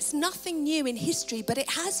humanity and it's nothing new in history, but it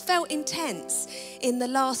has felt intense in the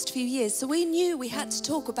last few years. So we knew we had to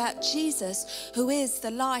talk about Jesus, who is the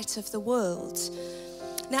light of the world.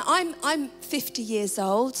 Now I'm 50 years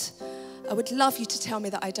old. I would love you to tell me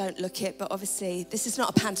that I don't look it, but obviously this is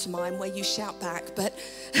not a pantomime where you shout back, but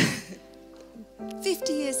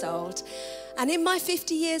 50 years old. And in my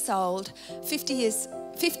 50 years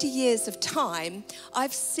of time,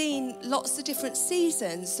 I've seen lots of different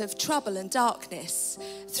seasons of trouble and darkness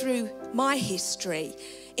through my history.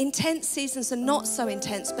 Intense seasons and not so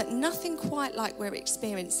intense, but nothing quite like we're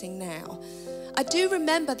experiencing now. I do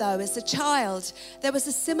remember, though, as a child, there was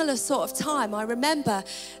a similar sort of time. I remember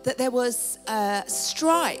that there was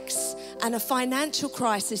strikes and a financial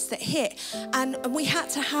crisis that hit, and we had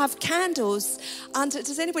to have candles under.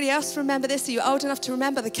 Does anybody else remember this? Are you old enough to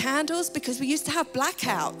remember the candles? Because we used to have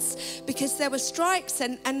blackouts because there were strikes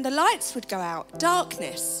and the lights would go out,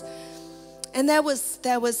 darkness. And there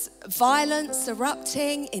was violence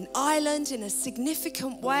erupting in Ireland in a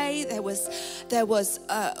significant way. There was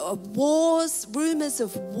wars, rumors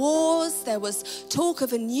of wars. There was talk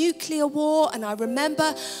of a nuclear war. And I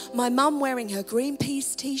remember my mum wearing her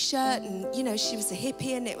Greenpeace T-shirt, and you know she was a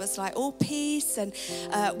hippie, and it was like all peace and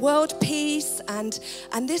world peace. And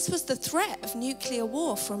this was the threat of nuclear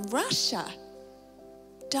war from Russia.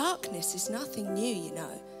 Darkness is nothing new, you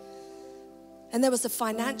know. And there was a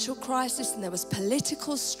financial crisis, and there was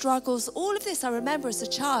political struggles. All of this I remember as a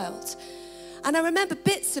child. And I remember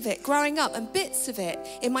bits of it growing up and bits of it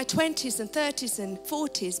in my 20s and 30s and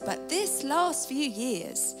 40s. But this last few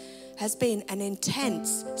years has been an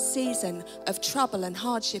intense season of trouble and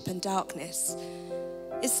hardship and darkness.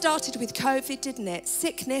 It started with COVID, didn't it?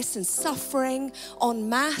 Sickness and suffering en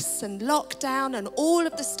masse and lockdown and all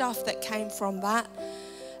of the stuff that came from that.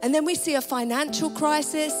 And then we see a financial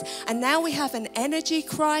crisis, and now we have an energy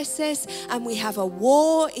crisis, and we have a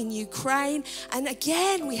war in Ukraine. And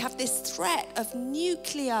again, we have this threat of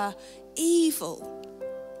nuclear evil.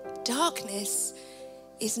 Darkness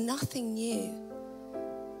is nothing new.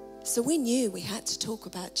 So we knew we had to talk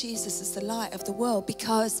about Jesus as the light of the world,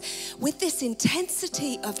 because with this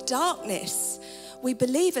intensity of darkness, we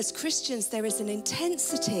believe as Christians there is an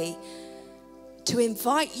intensity to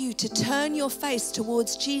invite you to turn your face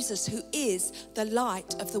towards Jesus, who is the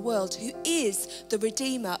light of the world, who is the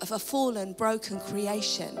Redeemer of a fallen, broken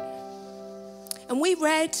creation. And we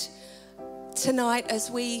read tonight, as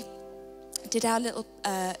we did our little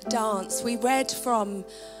dance, we read from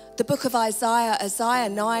the book of Isaiah, Isaiah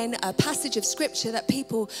 9, a passage of scripture that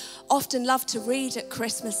people often love to read at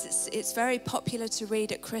Christmas. It's very popular to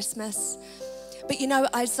read at Christmas. But you know,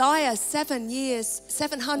 Isaiah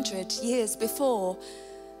 700 years before,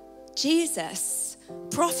 Jesus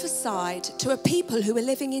prophesied to a people who were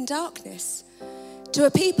living in darkness, to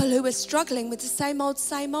a people who were struggling with the same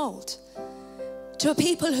old, to a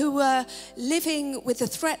people who were living with the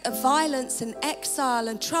threat of violence and exile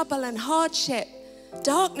and trouble and hardship,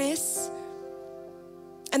 darkness.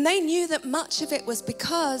 And they knew that much of it was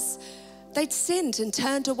because they'd sinned and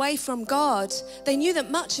turned away from God. They knew that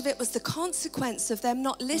much of it was the consequence of them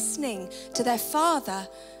not listening to their Father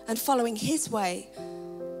and following His way,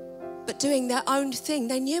 but doing their own thing.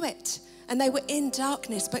 They knew it, and they were in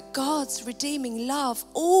darkness. But God's redeeming love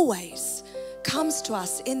always comes to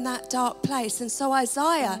us in that dark place. And so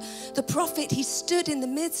Isaiah, the prophet, he stood in the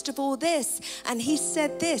midst of all this, and he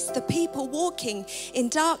said this: the people walking in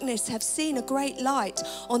darkness have seen a great light.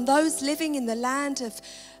 On those living in the land of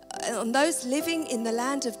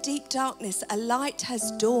deep darkness, a light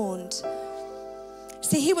has dawned.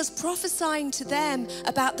 See, he was prophesying to them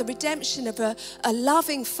about the redemption of a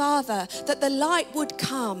loving Father, that the light would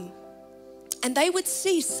come. And they would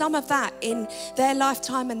see some of that in their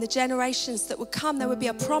lifetime and the generations that would come. There would be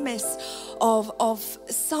a promise of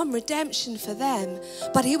some redemption for them.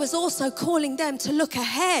 But he was also calling them to look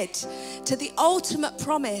ahead to the ultimate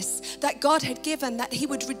promise that God had given, that he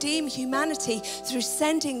would redeem humanity through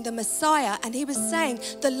sending the Messiah. And he was saying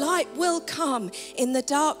the light will come in the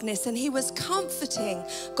darkness. And he was comforting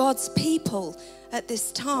God's people at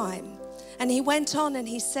this time. And he went on and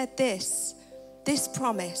he said this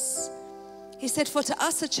promise. He said, for to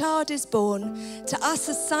us a child is born, to us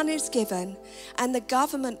a son is given, and the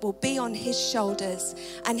government will be on his shoulders,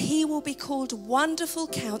 and he will be called Wonderful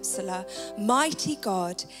Counselor, Mighty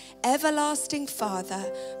God, Everlasting Father,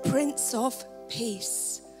 Prince of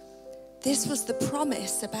Peace. This was the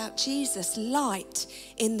promise about Jesus, light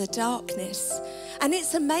in the darkness. And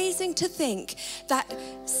it's amazing to think that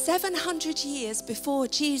 700 years before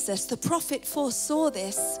Jesus, the prophet foresaw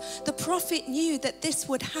this. The prophet knew that this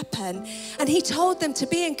would happen, and he told them to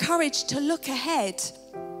be encouraged to look ahead.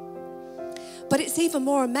 But it's even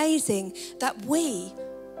more amazing that we,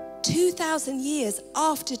 2,000 years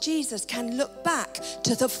after Jesus, can look back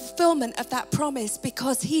to the fulfillment of that promise,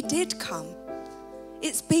 because he did come.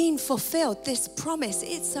 It's been fulfilled, this promise.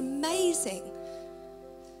 It's amazing.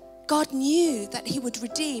 God knew that he would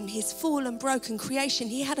redeem his fallen, broken creation.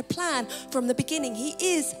 He had a plan from the beginning. He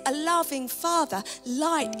is a loving Father.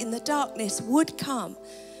 Light in the darkness would come.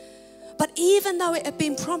 But even though it had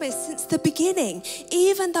been promised since the beginning,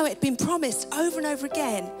 even though it had been promised over and over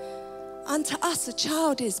again, unto us a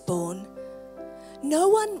child is born, no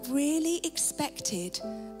one really expected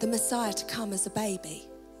the Messiah to come as a baby,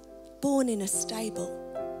 born in a stable.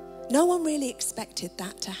 No one really expected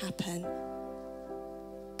that to happen.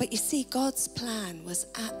 But you see, God's plan was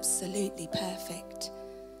absolutely perfect,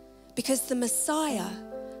 because the Messiah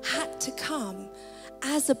had to come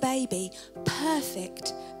as a baby,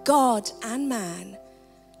 perfect, God and man,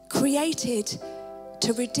 created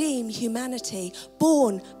to redeem humanity,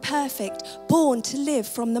 born perfect, born to live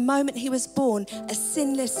from the moment he was born a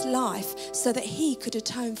sinless life so that he could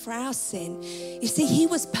atone for our sin. You see, he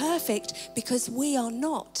was perfect because we are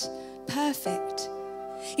not perfect.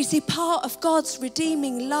 You see, part of God's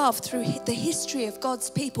redeeming love through the history of God's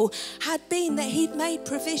people had been that he'd made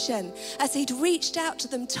provision as he'd reached out to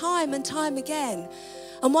them time and time again.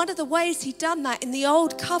 And one of the ways he'd done that in the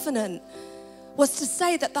old covenant was to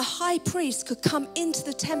say that the high priest could come into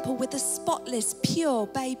the temple with a spotless, pure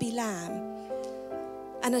baby lamb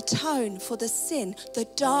and atone for the sin, the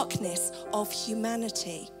darkness of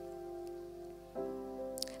humanity.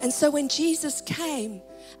 And so when Jesus came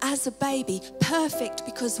as a baby, perfect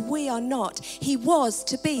because we are not, he was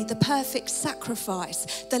to be the perfect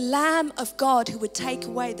sacrifice, the Lamb of God who would take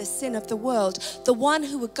away the sin of the world, the one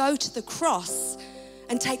who would go to the cross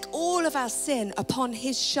and take all of our sin upon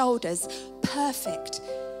his shoulders, perfect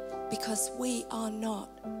because we are not.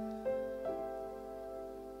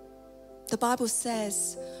 The Bible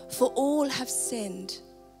says, for all have sinned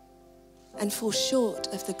and fall short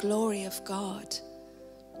of the glory of God.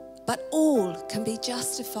 But all can be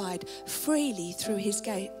justified freely through his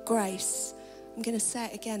grace. I'm going to say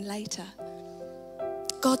it again later.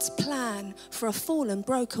 God's plan for a fallen,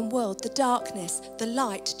 broken world, the darkness, the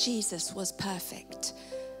light, Jesus was perfect.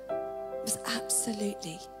 It was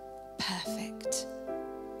absolutely perfect.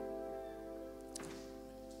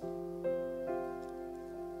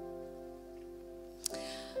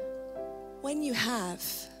 When you have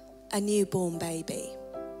a newborn baby,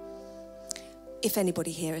 if anybody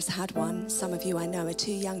here has had one, some of you I know are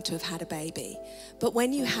too young to have had a baby, but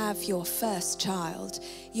when you have your first child,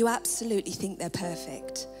 you absolutely think they're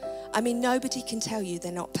perfect. I mean, nobody can tell you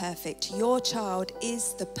they're not perfect. Your child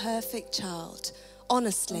is the perfect child.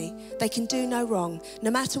 Honestly, they can do no wrong, no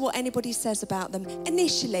matter what anybody says about them.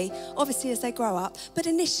 Initially, obviously as they grow up, but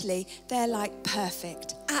initially they're like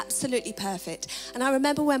perfect, absolutely perfect. And I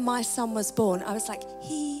remember when my son was born, I was like,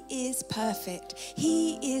 he is perfect,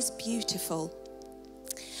 he is beautiful.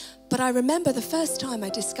 But I remember the first time I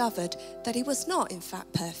discovered that he was not, in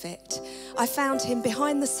fact, perfect. I found him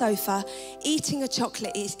behind the sofa eating a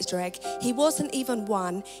chocolate Easter egg. He wasn't even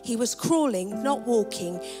one. He was crawling, not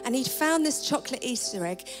walking. And he'd found this chocolate Easter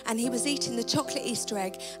egg and he was eating the chocolate Easter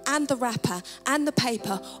egg and the wrapper and the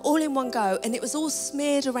paper all in one go. And it was all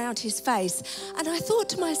smeared around his face. And I thought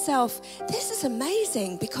to myself, this is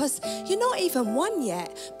amazing because you're not even one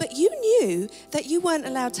yet. But you knew that you weren't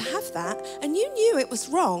allowed to have that and you knew it was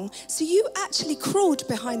wrong. So you actually crawled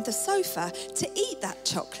behind the sofa to eat that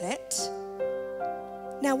chocolate.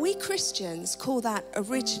 Now we Christians call that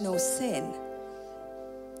original sin.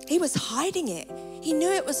 He was hiding it. He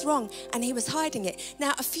knew it was wrong and he was hiding it.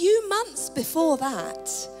 Now a few months before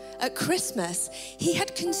that, at Christmas, he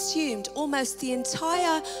had consumed almost the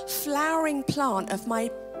entire flowering plant of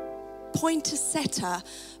my poinsettia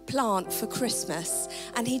plant for Christmas,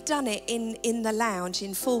 and he'd done it in the lounge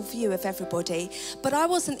in full view of everybody. But I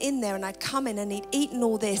wasn't in there, and I'd come in and he'd eaten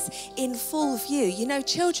all this in full view. You know,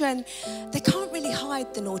 children, they can't really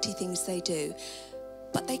hide the naughty things they do,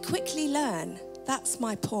 but they quickly learn. That's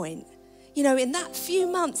my point. You know, in that few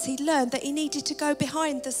months, he learned that he needed to go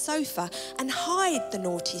behind the sofa and hide the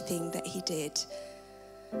naughty thing that he did.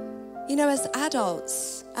 You know, as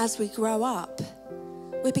adults, as we grow up,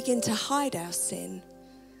 we begin to hide our sin.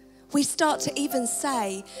 We start to even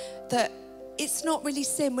say that it's not really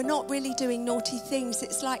sin, we're not really doing naughty things.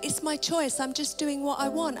 It's like, it's my choice, I'm just doing what I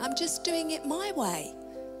want, I'm just doing it my way.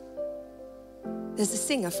 There's a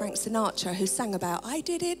singer, Frank Sinatra, who sang about, I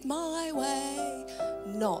did it my way.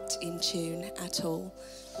 Not in tune at all.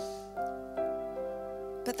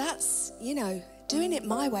 But that's, you know, doing it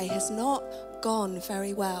my way has not gone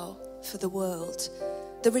very well for the world.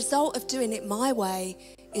 The result of doing it my way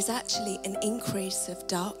is actually an increase of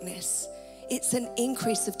darkness. It's an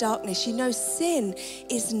increase of darkness. You know, sin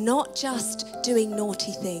is not just doing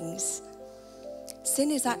naughty things.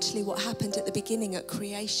 Sin is actually what happened at the beginning at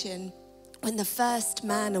creation, when the first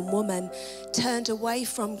man and woman turned away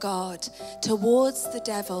from God towards the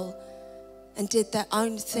devil and did their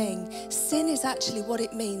own thing. Sin is actually what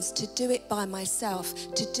it means to do it by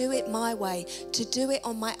myself, to do it my way, to do it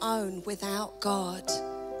on my own without God.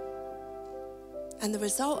 And the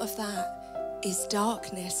result of that is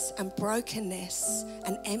darkness and brokenness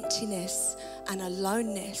and emptiness and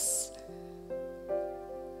aloneness.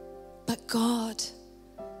 But God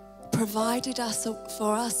provided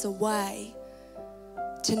for us a way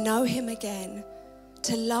to know him again,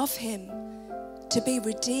 to love him, to be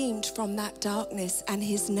redeemed from that darkness, and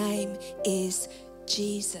his name is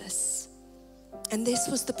Jesus. And this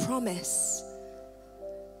was the promise.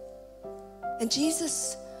 And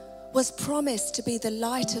Jesus was promised to be the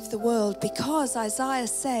light of the world because Isaiah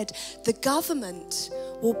said the government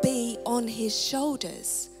will be on his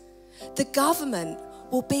shoulders. The government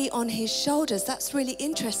will be on his shoulders. That's really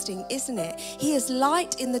interesting, isn't it? He is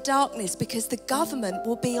light in the darkness because the government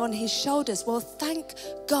will be on his shoulders. Well, thank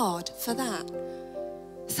God for that.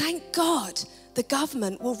 Thank God the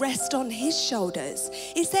government will rest on his shoulders.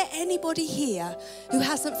 Is there anybody here who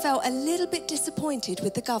hasn't felt a little bit disappointed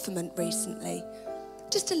with the government recently?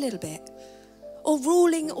 Just a little bit. Or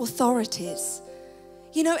ruling authorities.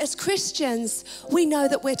 You know, as Christians, we know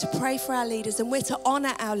that we're to pray for our leaders and we're to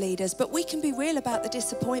honour our leaders, but we can be real about the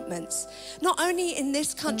disappointments. Not only in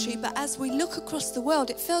this country, but as we look across the world,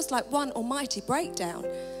 it feels like one almighty breakdown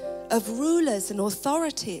of rulers and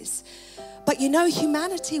authorities. But you know,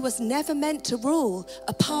 humanity was never meant to rule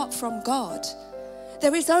apart from God.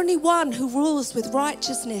 There is only one who rules with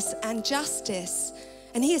righteousness and justice,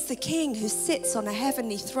 and he is the King who sits on a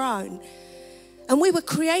heavenly throne. And we were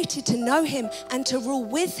created to know him and to rule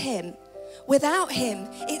with him. Without him,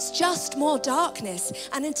 it's just more darkness.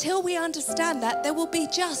 And until we understand that, there will be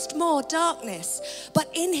just more darkness. But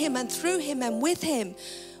in him and through him and with him,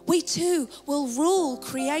 we too will rule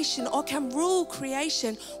creation, or can rule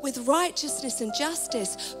creation with righteousness and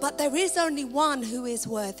justice. But there is only one who is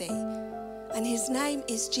worthy. And his name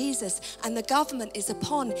is Jesus, and the government is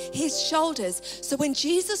upon his shoulders. So when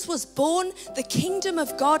Jesus was born, the kingdom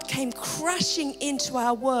of God came crashing into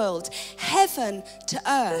our world, heaven to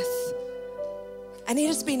earth. And it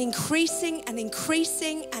has been increasing and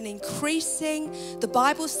increasing and increasing. The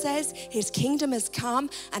Bible says his kingdom has come,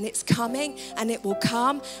 and it's coming, and it will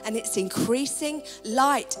come, and it's increasing.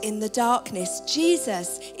 Light in the darkness.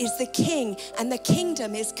 Jesus is the King, and the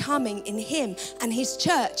kingdom is coming in him and his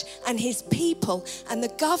church and his people, and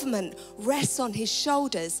the government rests on his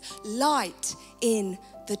shoulders. Light in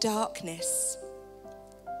the darkness.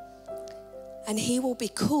 And he will be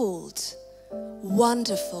called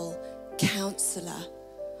Wonderful Counselor,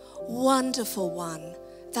 Wonderful One.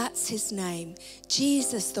 That's his name.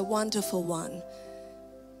 Jesus, the Wonderful One.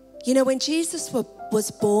 You know, when Jesus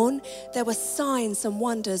was born, there were signs and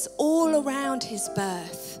wonders all around his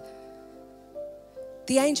birth.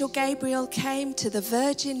 The angel Gabriel came to the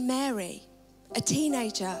Virgin Mary, a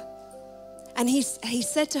teenager, and he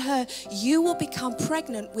said to her, you will become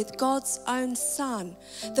pregnant with God's own Son.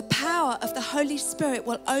 The power of the Holy Spirit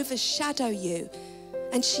will overshadow you.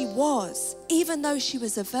 And she was, even though she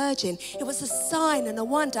was a virgin, it was a sign and a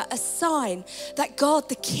wonder, a sign that God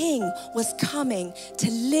the King was coming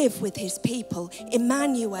to live with his people,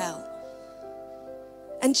 Emmanuel.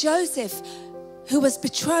 And Joseph, who was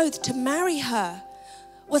betrothed to marry her,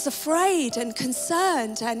 was afraid and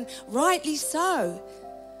concerned, and rightly so.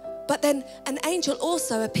 But then an angel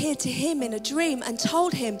also appeared to him in a dream and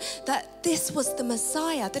told him that this was the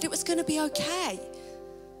Messiah, that it was going to be okay.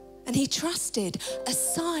 And he trusted, a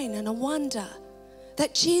sign and a wonder,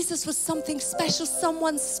 that Jesus was something special,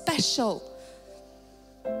 someone special.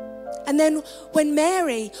 And then when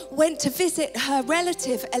Mary went to visit her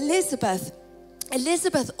relative Elizabeth,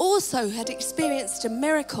 Elizabeth also had experienced a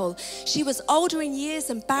miracle. She was older in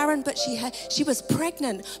years and barren, but she was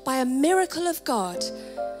pregnant by a miracle of God,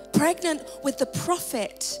 pregnant with the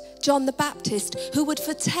prophet John the Baptist, who would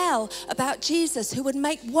foretell about Jesus, who would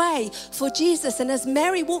make way for Jesus. And as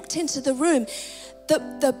Mary walked into the room,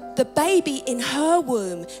 the baby in her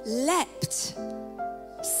womb leapt.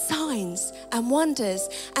 Signs and wonders.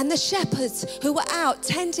 And the shepherds who were out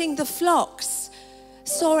tending the flocks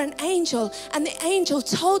saw an angel, and the angel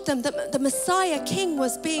told them that the Messiah King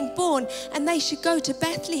was being born and they should go to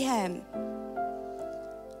Bethlehem.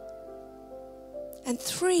 And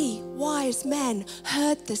 3 wise men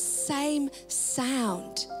heard the same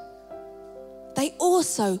sound. They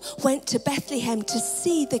also went to Bethlehem to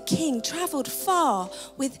see the king, travelled far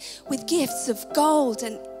with gifts of gold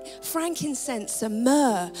and frankincense and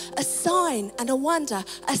myrrh, a sign and a wonder,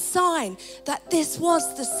 a sign that this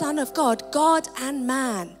was the Son of God, God and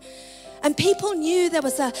man. And people knew there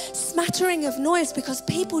was a smattering of noise because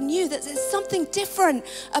people knew that there's something different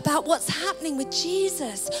about what's happening with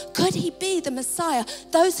Jesus. Could he be the Messiah?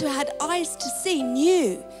 Those who had eyes to see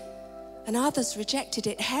knew. And others rejected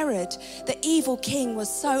it. Herod, the evil king, was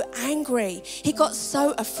so angry. He got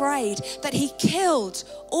so afraid that he killed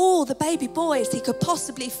all the baby boys he could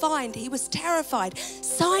possibly find. He was terrified.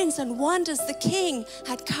 Signs and wonders, the king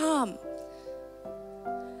had come.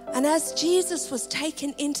 And as Jesus was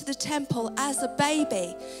taken into the temple as a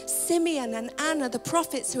baby, Simeon and Anna, the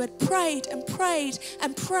prophets who had prayed and prayed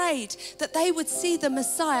and prayed that they would see the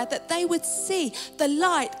Messiah, that they would see the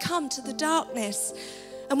light come to the darkness.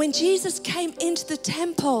 And when Jesus came into the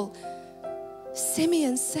temple,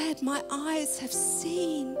 Simeon said, my eyes have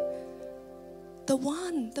seen the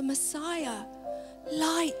one, the Messiah,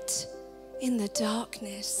 light in the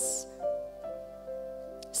darkness.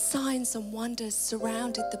 Signs and wonders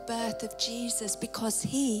surrounded the birth of Jesus because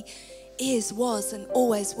he is, was, and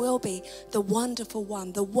always will be the wonderful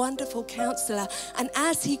one, the wonderful counselor. And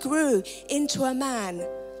as he grew into a man,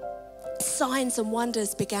 signs and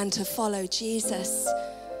wonders began to follow Jesus.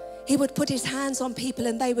 He would put his hands on people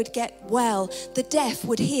and they would get well. The deaf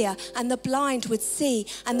would hear and the blind would see.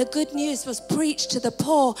 And the good news was preached to the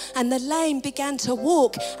poor, and the lame began to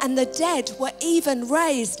walk, and the dead were even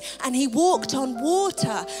raised. And he walked on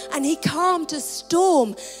water, and he calmed a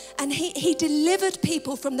storm, and he delivered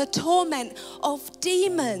people from the torment of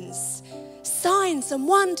demons. Signs and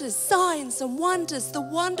wonders, the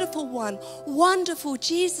wonderful one, wonderful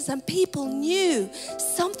Jesus. And people knew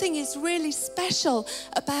something is really special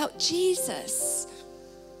about Jesus.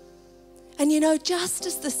 And you know, just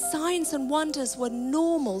as the signs and wonders were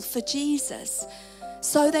normal for Jesus,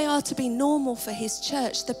 so they are to be normal for his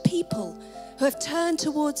church. The people who have turned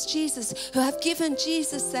towards Jesus, who have given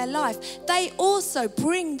Jesus their life, they also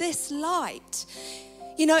bring this light.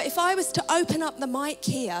 You know, if I was to open up the mic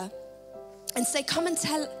here and say, come and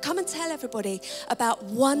tell everybody about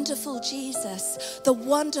wonderful Jesus, the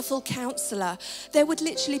wonderful counselor, there would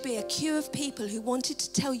literally be a queue of people who wanted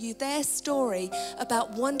to tell you their story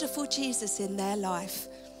about wonderful Jesus in their life.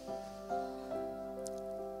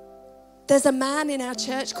 There's a man in our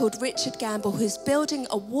church called Richard Gamble who's building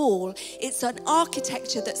a wall. It's an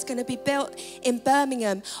architecture that's going to be built in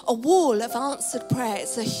Birmingham, a wall of answered prayer.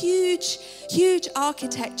 It's a huge, huge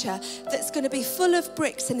architecture that's going to be full of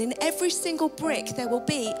bricks, and in every single brick there will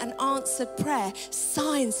be an answered prayer,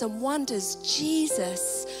 signs and wonders,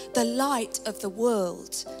 Jesus, the light of the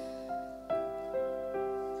world.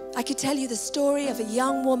 I could tell you the story of a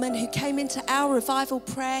young woman who came into our revival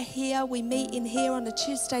prayer here. We meet in here on a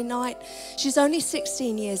Tuesday night. She's only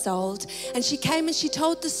 16 years old. And she came and she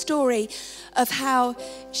told the story of how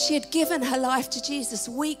she had given her life to Jesus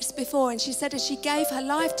weeks before. And she said as she gave her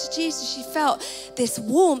life to Jesus, she felt this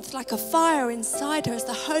warmth like a fire inside her as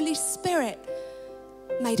the Holy Spirit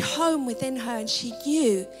made home within her. And she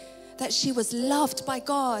knew that she was loved by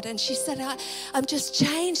God. And she said, I'm just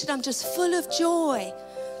changed and I'm just full of joy.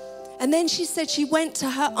 And then she said she went to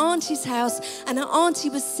her auntie's house, and her auntie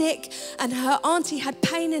was sick, and her auntie had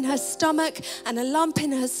pain in her stomach and a lump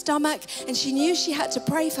in her stomach, and she knew she had to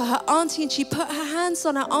pray for her auntie, and she put her hands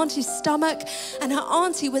on her auntie's stomach, and her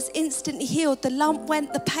auntie was instantly healed. The lump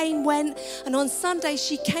went, the pain went, and on Sunday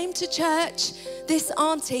she came to church, this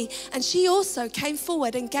auntie, and she also came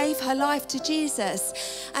forward and gave her life to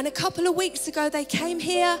Jesus. And a couple of weeks ago they came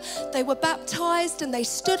here, they were baptized, and they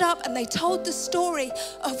stood up and they told the story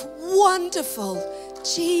of wonderful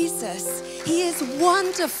Jesus. He is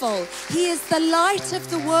wonderful. He is the light of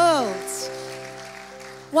the world.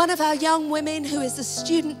 One of our young women who is a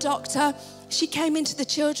student doctor, she came into the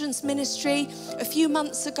children's ministry a few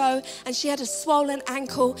months ago, and she had a swollen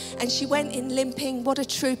ankle, and she went in limping. What a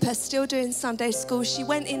trooper, still doing Sunday school. She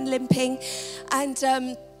went in limping, and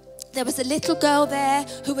there was a little girl there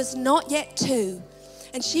who was not yet 2.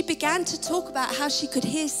 And she began to talk about how she could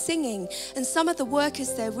hear singing. And some of the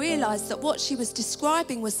workers there realized that what she was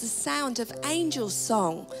describing was the sound of angel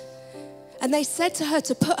song. And they said to her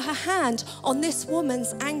to put her hand on this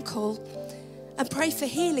woman's ankle and pray for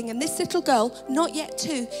healing. And this little girl, not yet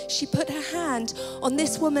 2, she put her hand on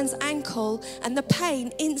this woman's ankle, and the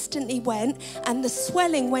pain instantly went and the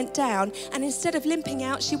swelling went down. And instead of limping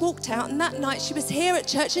out, she walked out. And that night she was here at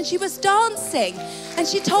church and she was dancing. And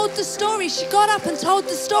she told the story. She got up and told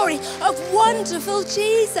the story of wonderful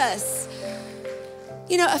Jesus.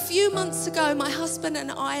 You know, a few months ago, my husband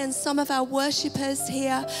and I and some of our worshippers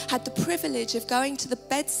here had the privilege of going to the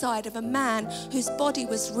bedside of a man whose body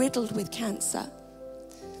was riddled with cancer.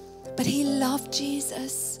 But he loved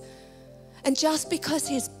Jesus. And just because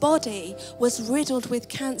his body was riddled with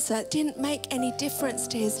cancer, it didn't make any difference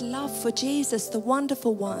to his love for Jesus, the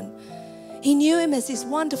wonderful one. He knew him as his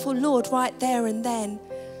wonderful Lord right there and then.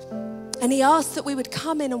 And he asked that we would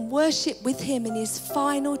come in and worship with him in his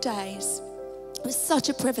final days. It was such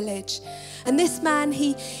a privilege. And this man,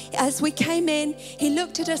 as we came in, he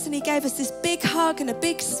looked at us and he gave us this big hug and a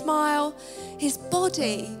big smile. His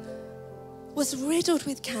body was riddled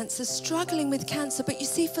with cancer, struggling with cancer. But you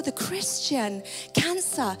see, for the Christian,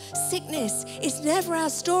 cancer, sickness is never our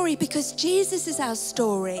story, because Jesus is our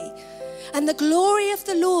story. And the glory of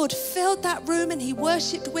the Lord filled that room, and he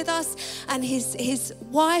worshipped with us, and his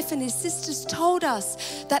wife and his sisters told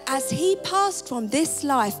us that as he passed from this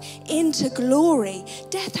life into glory,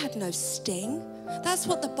 death had no sting. That's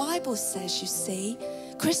what the Bible says, you see.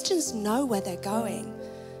 Christians know where they're going.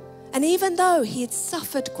 And even though he had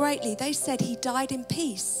suffered greatly, they said he died in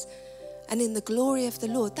peace and in the glory of the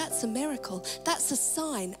Lord. That's a miracle. That's a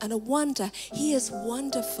sign and a wonder. He is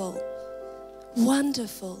wonderful.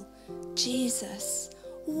 Wonderful. Jesus,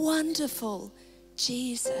 wonderful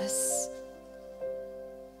Jesus.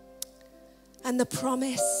 And the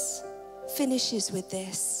promise finishes with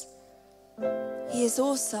this. He is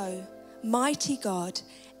also mighty God,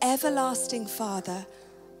 everlasting Father,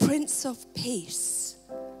 Prince of Peace.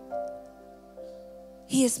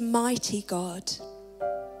 He is mighty God.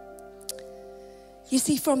 You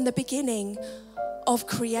see, from the beginning of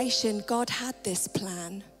creation, God had this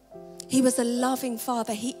plan. He was a loving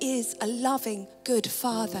Father. He is a loving, good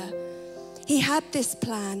Father. He had this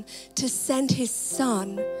plan to send his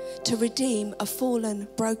Son to redeem a fallen,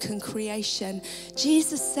 broken creation.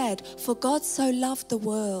 Jesus said, "For God so loved the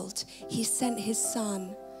world, he sent his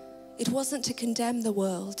Son." It wasn't to condemn the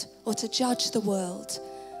world or to judge the world,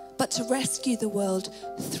 but to rescue the world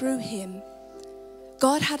through him.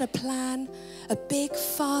 God had a plan, a big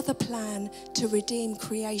Father plan to redeem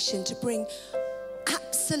creation, to bring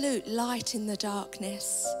absolute light in the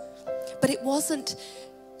darkness. But it wasn't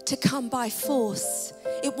to come by force.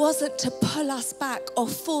 It wasn't to pull us back or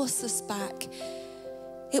force us back.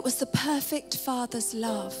 It was the perfect Father's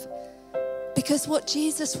love. Because what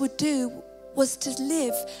Jesus would do was to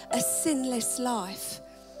live a sinless life.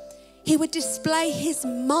 He would display his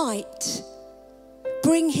might,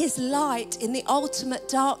 bring his light in the ultimate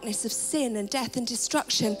darkness of sin and death and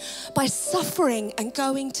destruction by suffering and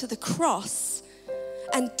going to the cross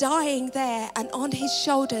and dying there, and on his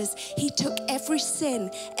shoulders he took every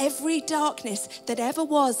sin, every darkness that ever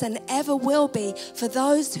was and ever will be for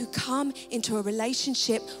those who come into a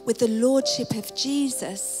relationship with the Lordship of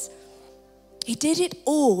Jesus. He did it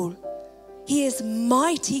all. He is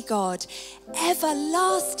mighty God,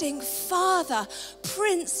 everlasting Father,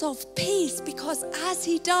 Prince of Peace, because as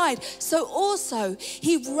he died, so also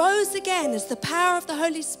he rose again as the power of the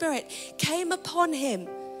Holy Spirit came upon him.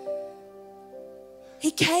 He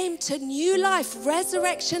came to new life,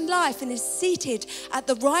 resurrection life, and is seated at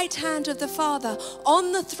the right hand of the Father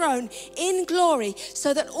on the throne in glory,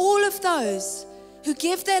 so that all of those who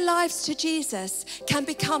give their lives to Jesus can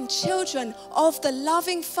become children of the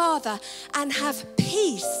loving Father and have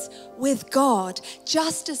peace with God,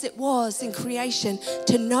 just as it was in creation,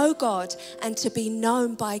 to know God and to be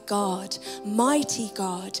known by God. Mighty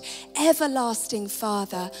God, everlasting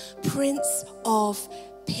Father, Prince of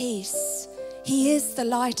Peace. He is the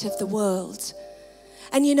light of the world.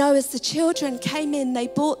 And you know, as the children came in, they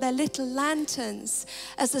brought their little lanterns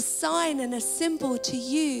as a sign and a symbol to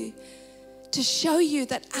you, to show you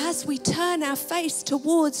that as we turn our face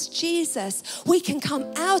towards Jesus, we can come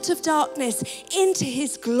out of darkness into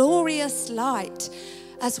his glorious light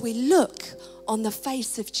as we look on the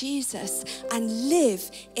face of Jesus and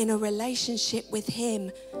live in a relationship with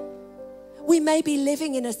him. We may be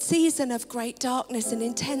living in a season of great darkness and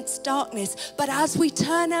intense darkness, but as we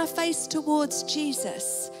turn our face towards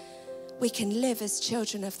Jesus, we can live as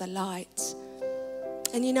children of the light.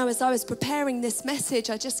 And you know, as I was preparing this message,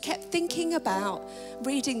 I just kept thinking about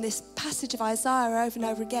reading this passage of Isaiah over and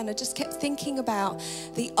over again. I just kept thinking about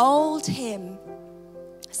the old hymn.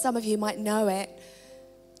 Some of you might know it.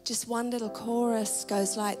 Just one little chorus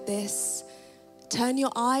goes like this. Turn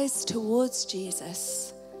your eyes towards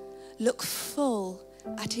Jesus. Look full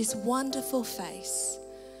at his wonderful face,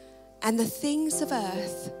 and the things of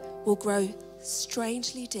earth will grow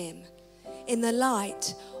strangely dim in the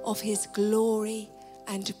light of his glory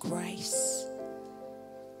and grace.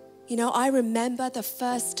 You know, I remember the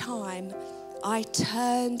first time I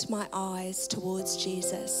turned my eyes towards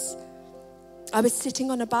Jesus. I was sitting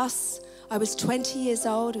on a bus. I was 20 years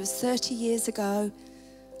old. It was 30 years ago.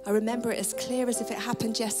 I remember it as clear as if it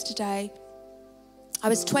happened yesterday. I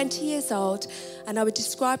was 20 years old, and I would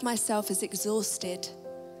describe myself as exhausted,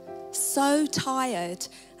 so tired.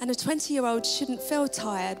 And a 20-year-old shouldn't feel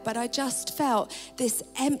tired, but I just felt this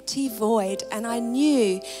empty void, and I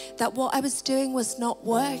knew that what I was doing was not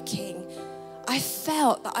working. I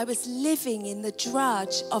felt that I was living in the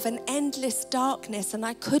drudge of an endless darkness, and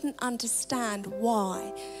I couldn't understand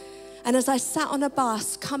why. And as I sat on a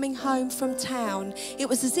bus coming home from town, it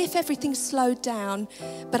was as if everything slowed down,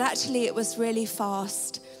 but actually it was really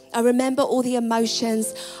fast. I remember all the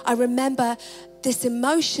emotions. I remember this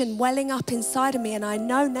emotion welling up inside of me, and I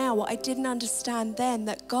know now what I didn't understand then,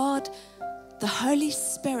 that God, the Holy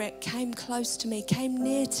Spirit, came close to me, came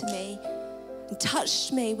near to me, and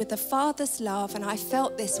touched me with the Father's love, and I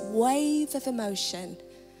felt this wave of emotion.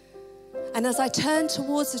 And as I turned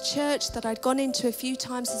towards a church that I'd gone into a few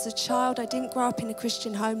times as a child, I didn't grow up in a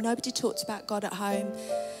Christian home. Nobody talked about God at home.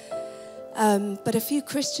 But a few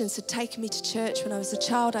Christians had taken me to church when I was a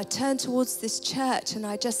child. I turned towards this church and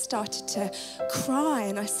I just started to cry.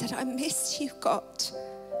 And I said, I miss you, God.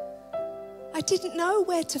 I I didn't know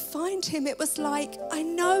where to find him. It was like, I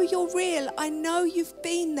know you're real. I know you've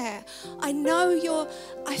been there.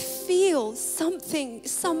 I feel something,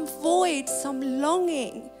 some void, some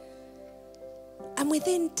longing. And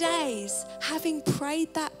within days, having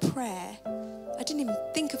prayed that prayer, I didn't even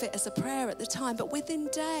think of it as a prayer at the time, but within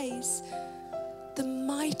days, the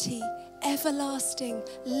mighty, everlasting,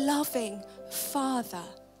 loving Father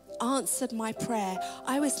answered my prayer.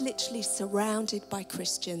 I was literally surrounded by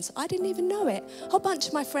Christians. I didn't even know it. A whole bunch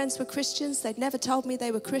of my friends were Christians. They'd never told me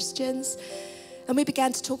they were Christians. And we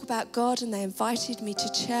began to talk about God, and they invited me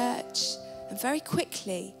to church. And very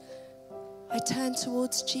quickly, I turned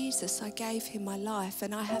towards Jesus. I gave him my life,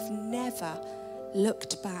 and I have never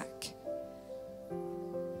looked back.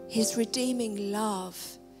 His redeeming love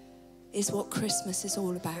is what Christmas is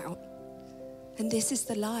all about. And this is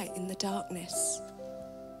the light in the darkness.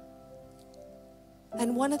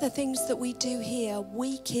 And one of the things that we do here,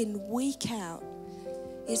 week in, week out,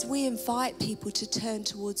 is we invite people to turn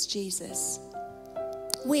towards Jesus.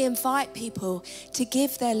 We invite people to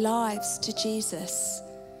give their lives to Jesus,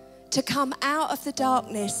 to come out of the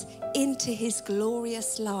darkness into his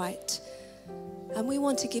glorious light. And we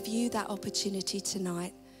want to give you that opportunity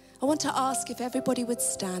tonight. I want to ask if everybody would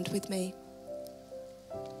stand with me.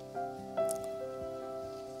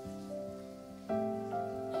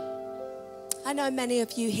 I know many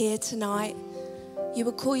of you here tonight, you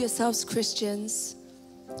would call yourselves Christians,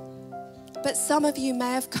 but some of you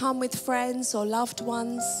may have come with friends or loved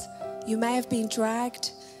ones. You may have been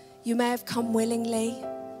dragged. You may have come willingly.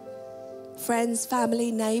 Friends, family,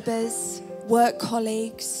 neighbors, work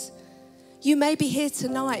colleagues. You may be here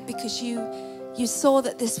tonight because you saw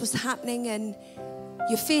that this was happening and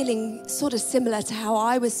you're feeling sort of similar to how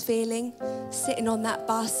I was feeling, sitting on that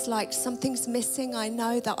bus like something's missing. I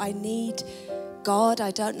know that I need God. I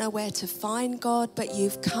don't know where to find God, but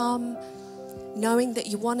you've come knowing that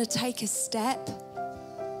you want to take a step.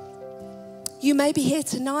 You may be here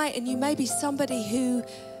tonight and you may be somebody who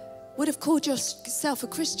would have called yourself a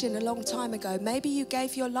Christian a long time ago. Maybe you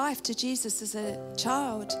gave your life to Jesus as a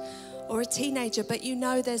child or a teenager, but you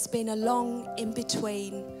know there's been a long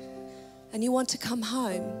in-between and you want to come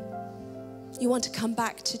home. You want to come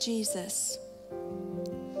back to Jesus.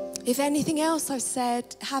 If anything else I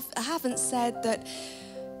haven't said that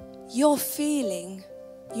you're feeling,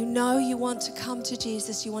 you know you want to come to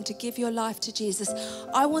Jesus, you want to give your life to Jesus,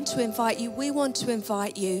 I want to invite you, we want to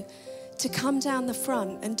invite you to come down the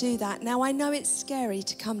front and do that. Now, I know it's scary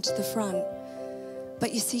to come to the front,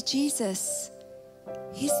 but you see, Jesus,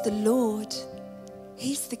 he's the Lord,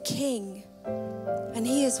 he's the King, and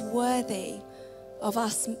he is worthy of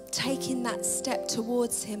us taking that step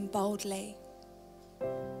towards him boldly.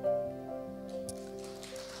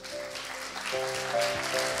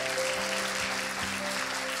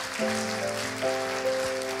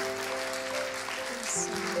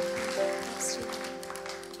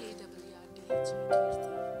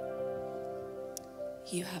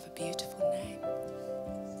 You have a beautiful name.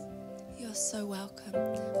 You're so welcome.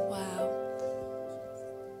 Wow.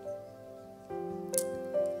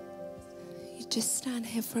 You just stand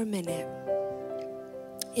here for a minute.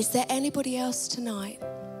 Is there anybody else tonight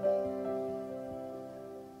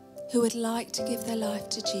who would like to give their life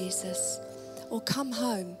to Jesus or come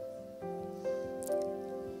home?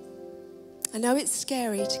 I know it's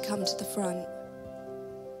scary to come to the front.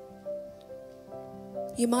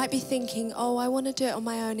 You might be thinking, oh, I want to do it on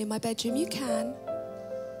my own in my bedroom. You can.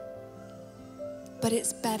 But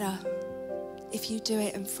it's better if you do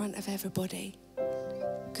it in front of everybody,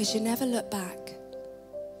 because you never look back.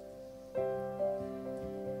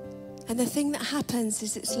 And the thing that happens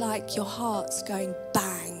is it's like your heart's going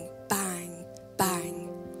bang, bang, bang.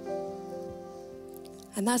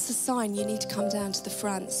 And that's a sign you need to come down to the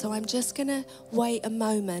front. So I'm just going to wait a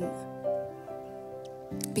moment,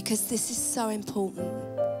 because this is so important.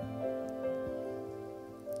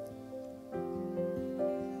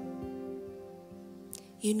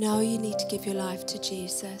 You know you need to give your life to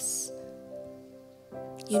Jesus.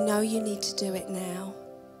 You know you need to do it now.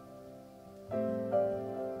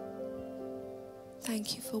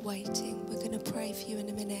 Thank you for waiting. We're going to pray for you in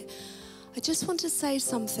a minute. I just want to say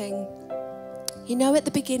something. You know, at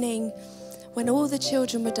the beginning, when all the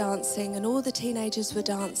children were dancing and all the teenagers were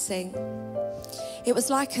dancing, it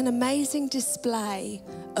was like an amazing display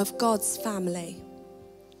of God's family.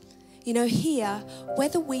 You know, here,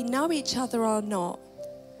 whether we know each other or not,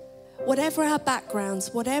 whatever our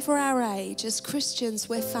backgrounds, whatever our age, as Christians,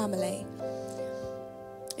 we're family.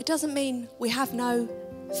 It doesn't mean we have no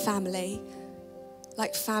family,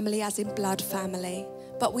 like family as in blood family,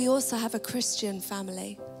 but we also have a Christian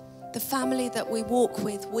family. the family that we walk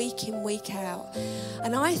with week in, week out.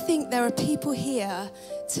 And I think there are people here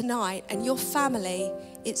tonight and your family,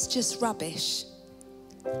 it's just rubbish.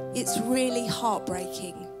 It's really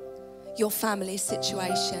heartbreaking, your family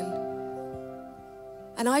situation.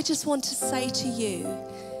 And I just want to say to you,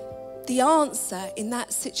 the answer in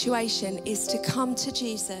that situation is to come to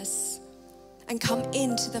Jesus and come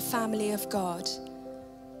into the family of God,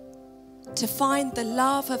 to find the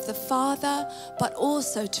love of the Father, but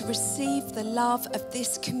also to receive the love of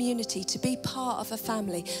this community, to be part of a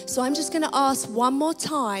family. So I'm just going to ask one more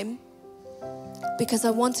time, because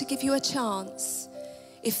I want to give you a chance.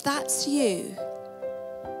 If that's you,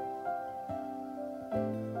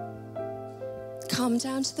 come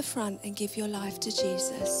down to the front and give your life to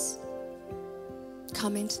Jesus.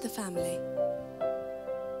 Come into the family.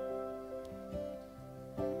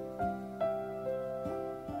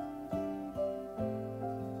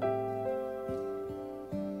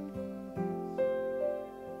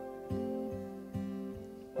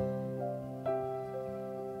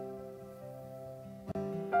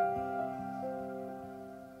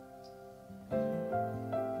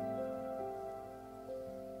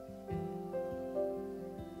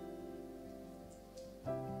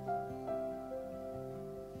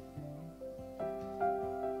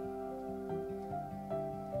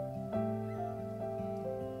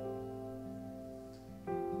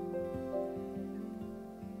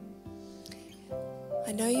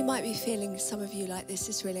 I know you might be feeling, some of you, like this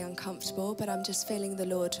is really uncomfortable, but I'm just feeling the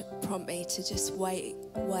Lord prompt me to just wait.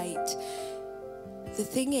 The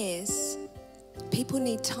thing is, people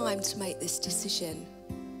need time to make this decision.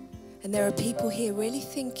 And there are people here really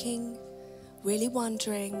thinking, really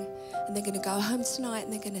wondering, and they're going to go home tonight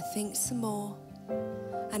and they're going to think some more.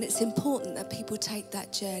 And it's important that people take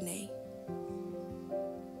that journey.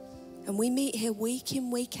 And we meet here week in,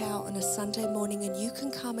 week out on a Sunday morning, and you can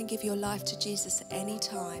come and give your life to Jesus at any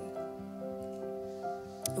time.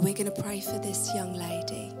 And we're going to pray for this young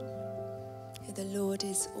lady. The Lord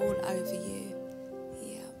is all over you.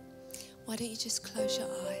 Yeah. Why don't you just close your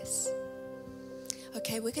eyes?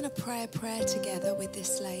 Okay, we're going to pray a prayer together with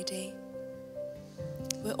this lady.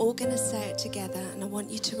 We're all going to say it together, and I want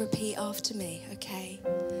you to repeat after me, okay?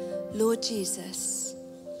 Lord Jesus.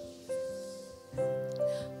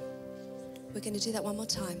 We're going to do that one more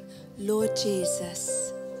time. Lord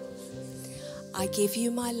Jesus, I give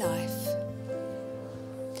you my life.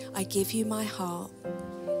 I give you my heart.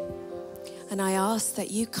 And I ask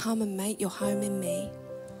that you come and make your home in me.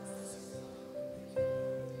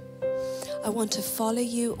 I want to follow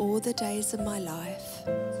you all the days of my life.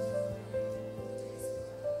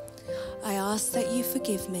 I ask that you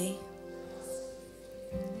forgive me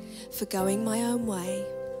for going my own way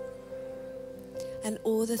and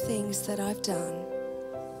all the things that I've done.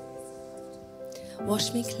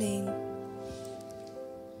 Wash me clean.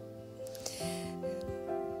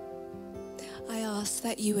 I ask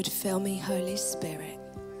that you would fill me, Holy Spirit.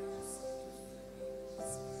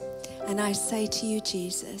 And I say to you,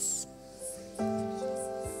 Jesus,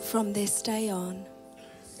 from this day on,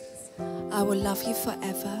 I will love you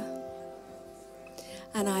forever.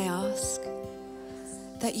 And I ask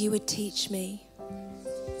that you would teach me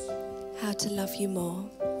how to love you more.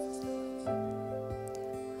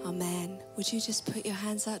 Amen. Would you just put your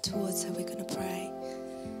hands out towards her? We're going to pray.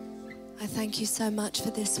 I thank you so much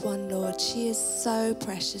for this one, Lord. She is so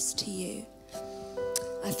precious to you.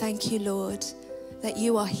 I thank you, Lord, that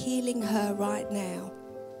you are healing her right now.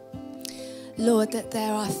 Lord, that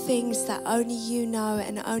there are things that only you know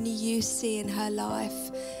and only you see in her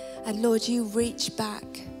life. And Lord, you reach back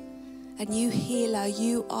and you heal her.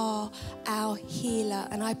 You are our healer.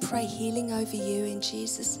 And I pray healing over you in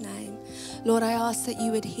Jesus' name. Lord, I ask that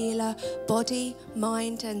you would heal her body,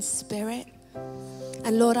 mind, and spirit.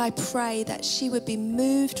 And Lord, I pray that she would be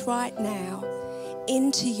moved right now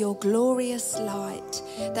into your glorious light,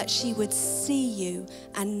 that she would see you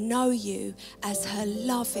and know you as her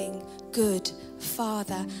loving, good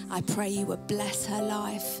Father. I pray you would bless her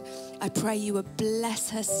life. I pray you would bless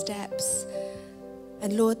her steps.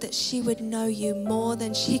 And Lord, that she would know you more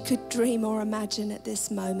than she could dream or imagine at this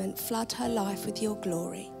moment. Flood her life with your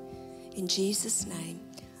glory. In Jesus' name,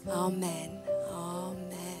 amen. Amen.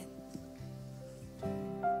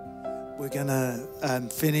 We're going to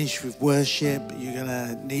finish with worship. You're going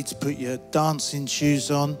to need to put your dancing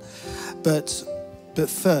shoes on. But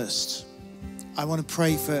first, I want to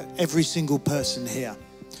pray for every single person here.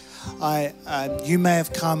 You may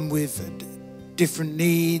have come with different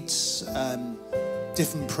needs,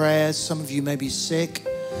 different prayers. Some of you may be sick.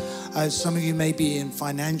 Some of you may be in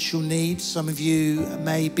financial need. Some of you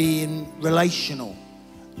may be in relational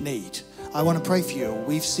need. I want to pray for you.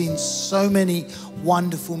 We've seen so many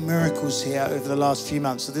wonderful miracles here over the last few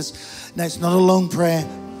months. So it's not a long prayer.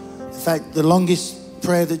 In fact, the longest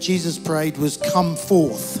prayer that Jesus prayed was come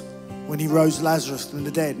forth when he rose Lazarus from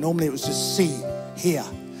the dead. Normally it was just see, hear.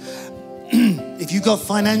 If you've got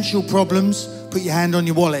financial problems, put your hand on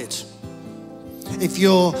your wallet. If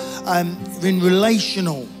you're in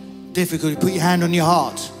relational difficulty, put your hand on your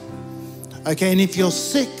heart. Okay, and if you're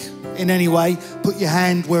sick in any way, put your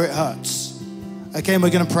hand where it hurts. Okay, and we're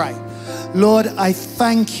going to pray. Lord, I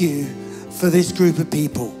thank you for this group of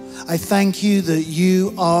people. I thank you that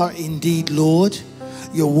you are indeed Lord.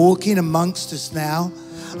 You're walking amongst us now.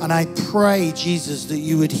 And I pray, Jesus, that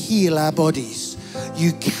you would heal our bodies.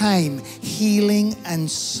 You came healing and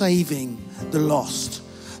saving the lost.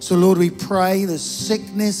 So, Lord, we pray that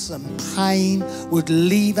sickness and pain would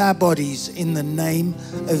leave our bodies in the name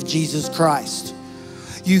of Jesus Christ.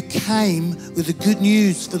 You came with the good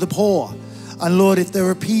news for the poor. And, Lord, if there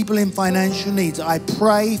are people in financial needs, I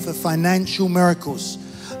pray for financial miracles.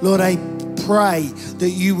 Lord, I pray that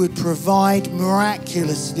you would provide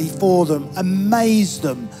miraculously for them, amaze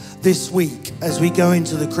them this week as we go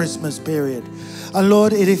into the Christmas period. And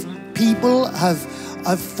Lord, if people have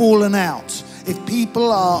fallen out, if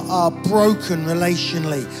people are broken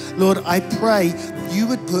relationally, Lord, I pray you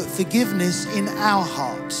would put forgiveness in our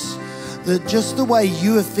hearts, that just the way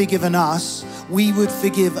you have forgiven us, we would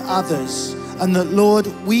forgive others. And that, Lord,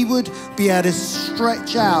 we would be able to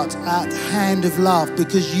stretch out that hand of love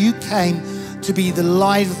because you came to be the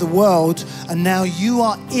light of the world, and now you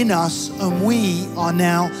are in us and we are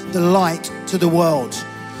now the light to the world.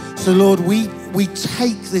 So, Lord, we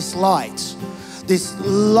take this light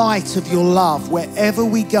of your love wherever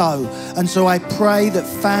we go. And so I pray that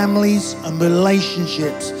families and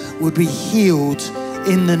relationships would be healed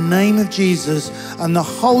in the name of Jesus, and the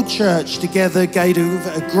whole church together gave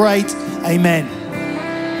a great amen.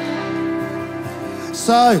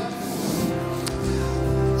 So,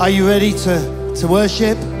 are you ready to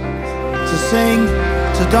worship, to sing,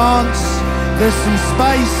 to dance? There's some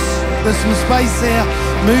space here.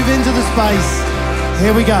 Move into the space.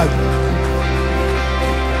 Here we go.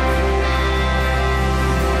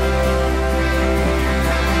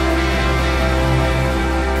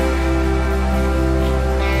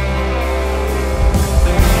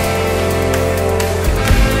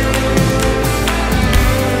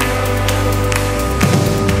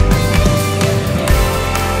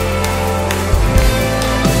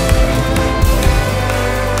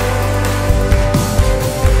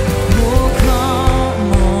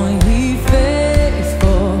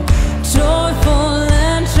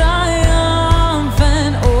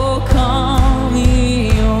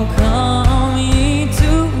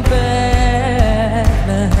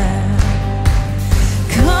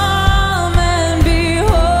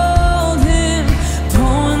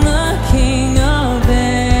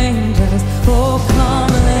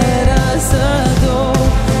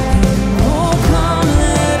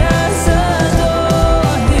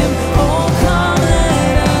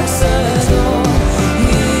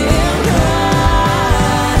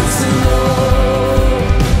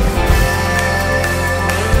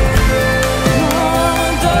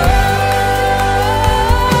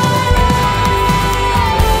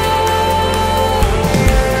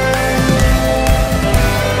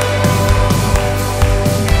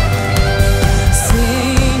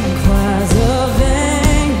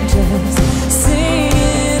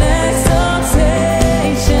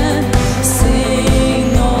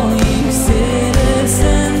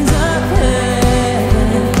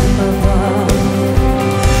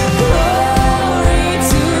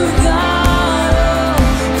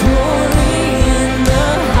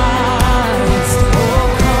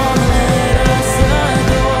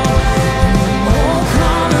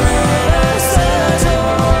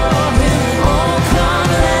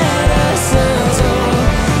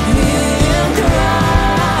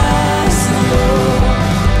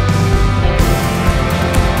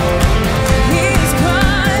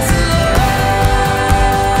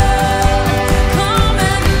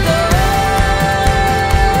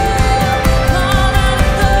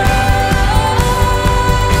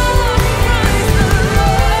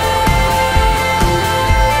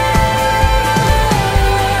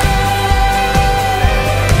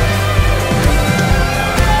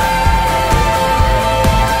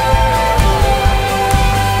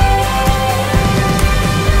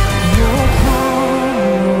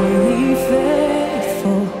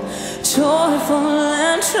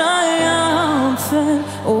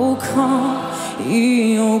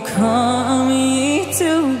 come ye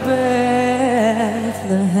to Bethlehem.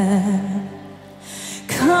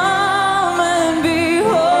 Come and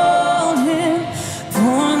behold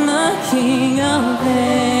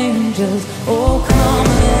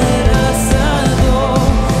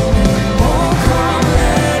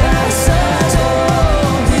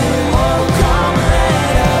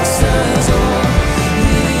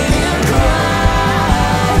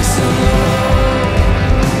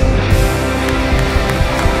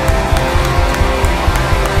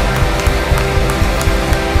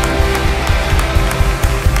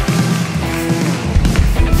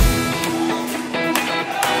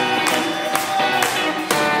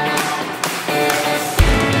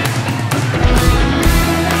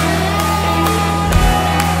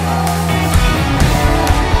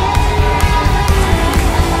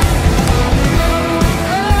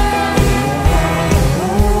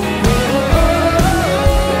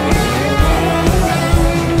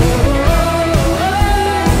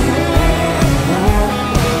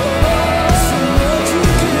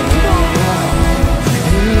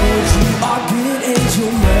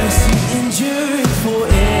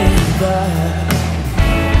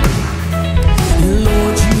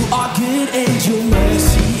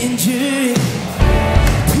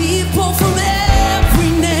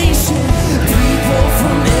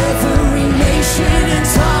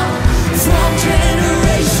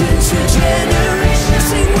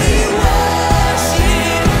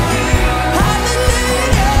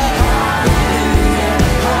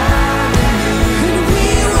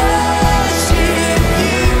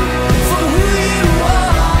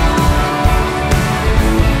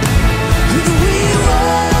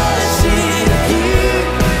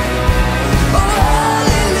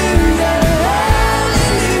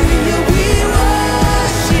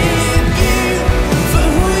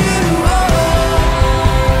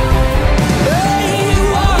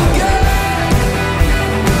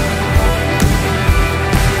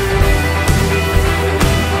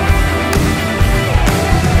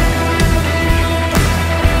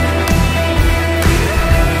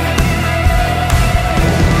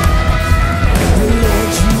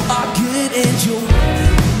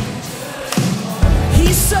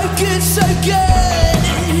good, so good.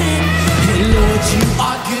 And Lord, you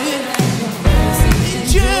are good,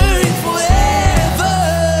 enduring forever.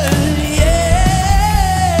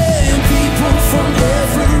 Yeah, and people from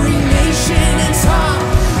every nation and tongue,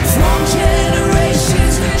 from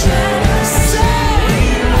generations to generations.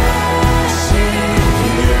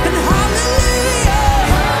 And hallelujah,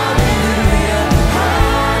 hallelujah,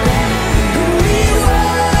 hallelujah. We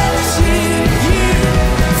worship you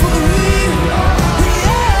for who you are.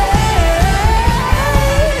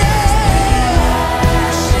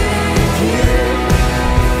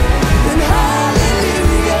 And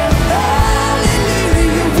hallelujah,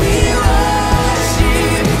 hallelujah. We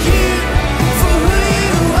worship you for who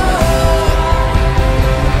you are.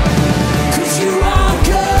 'Cause you are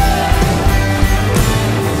good.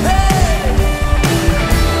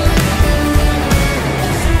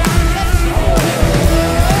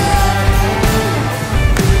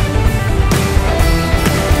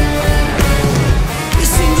 We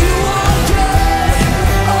sing you are good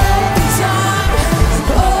all the time,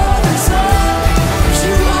 all the time.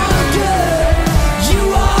 You are good, you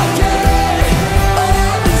are good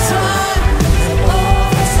all the time, all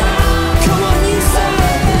the time. Come on, you say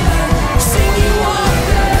it. Sing you are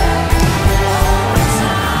good all the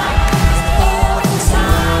time, all the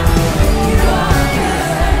time. You are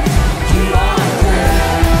good, you are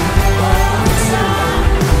good all the time,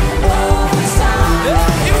 all the time.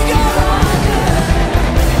 Here we go.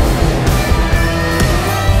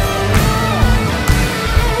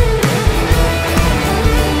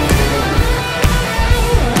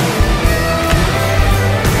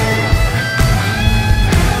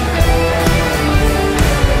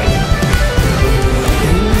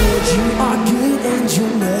 Lord, you are good and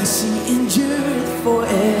your mercy endureth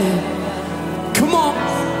forever. Come on.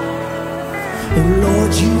 And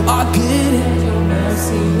Lord, you are good and your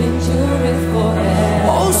mercy endureth forever.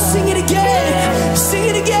 Oh, sing it again, sing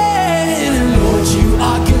it again. And Lord, you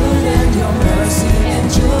are good and your mercy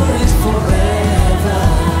endureth forever.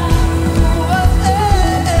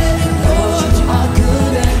 Lord, you are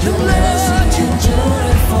good and your mercy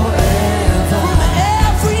endureth forever. From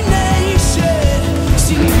every nation,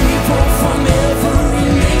 see people from every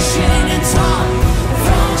nation and tongue,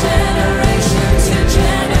 from generation to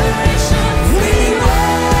generation. We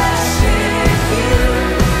worship you,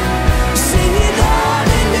 singing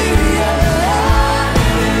hallelujah,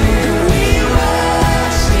 hallelujah. We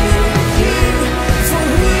worship you for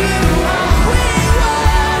who you are. We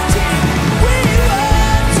worship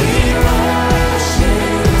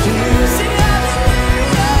you. Sing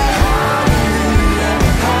hallelujah, hallelujah,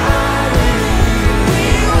 hallelujah. We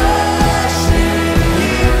worship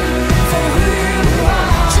you for who you are.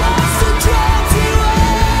 Just to drop you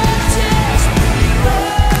just we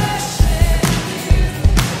worship you.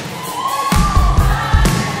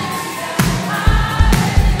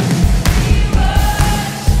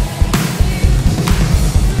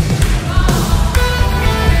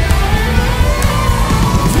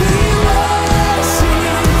 We worship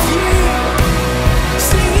you,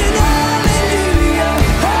 singing hallelujah,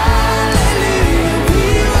 hallelujah. We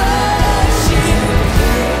worship you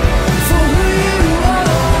for who you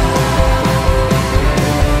are,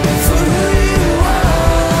 for who you are,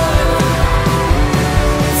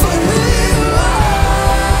 for who you are.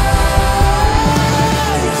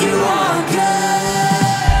 You are good.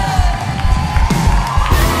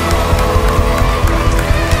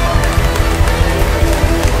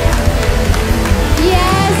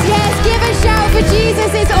 Yes, yes, give a shout for Jesus.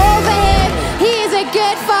 It's all for him. He is a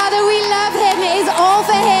good father. We love him. It is all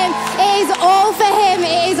for him. It is all for him.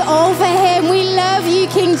 It is all for him. We love you,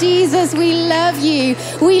 King Jesus. We love you.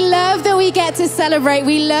 We love that we get to celebrate.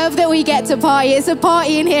 We love that we get to party. It's a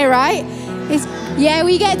party in here, right? Yeah,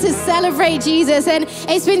 we get to celebrate Jesus, and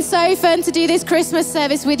it's been so fun to do this Christmas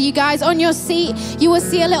service with you guys. On your seat, you will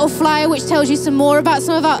see a little flyer which tells you some more about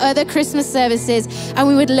some of our other Christmas services, and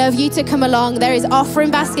we would love you to come along. There is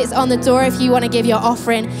offering baskets on the door if you want to give your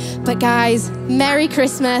offering. But guys, Merry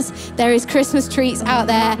Christmas. There is Christmas treats out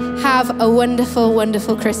there. Have a wonderful,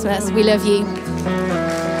 wonderful Christmas. We love you.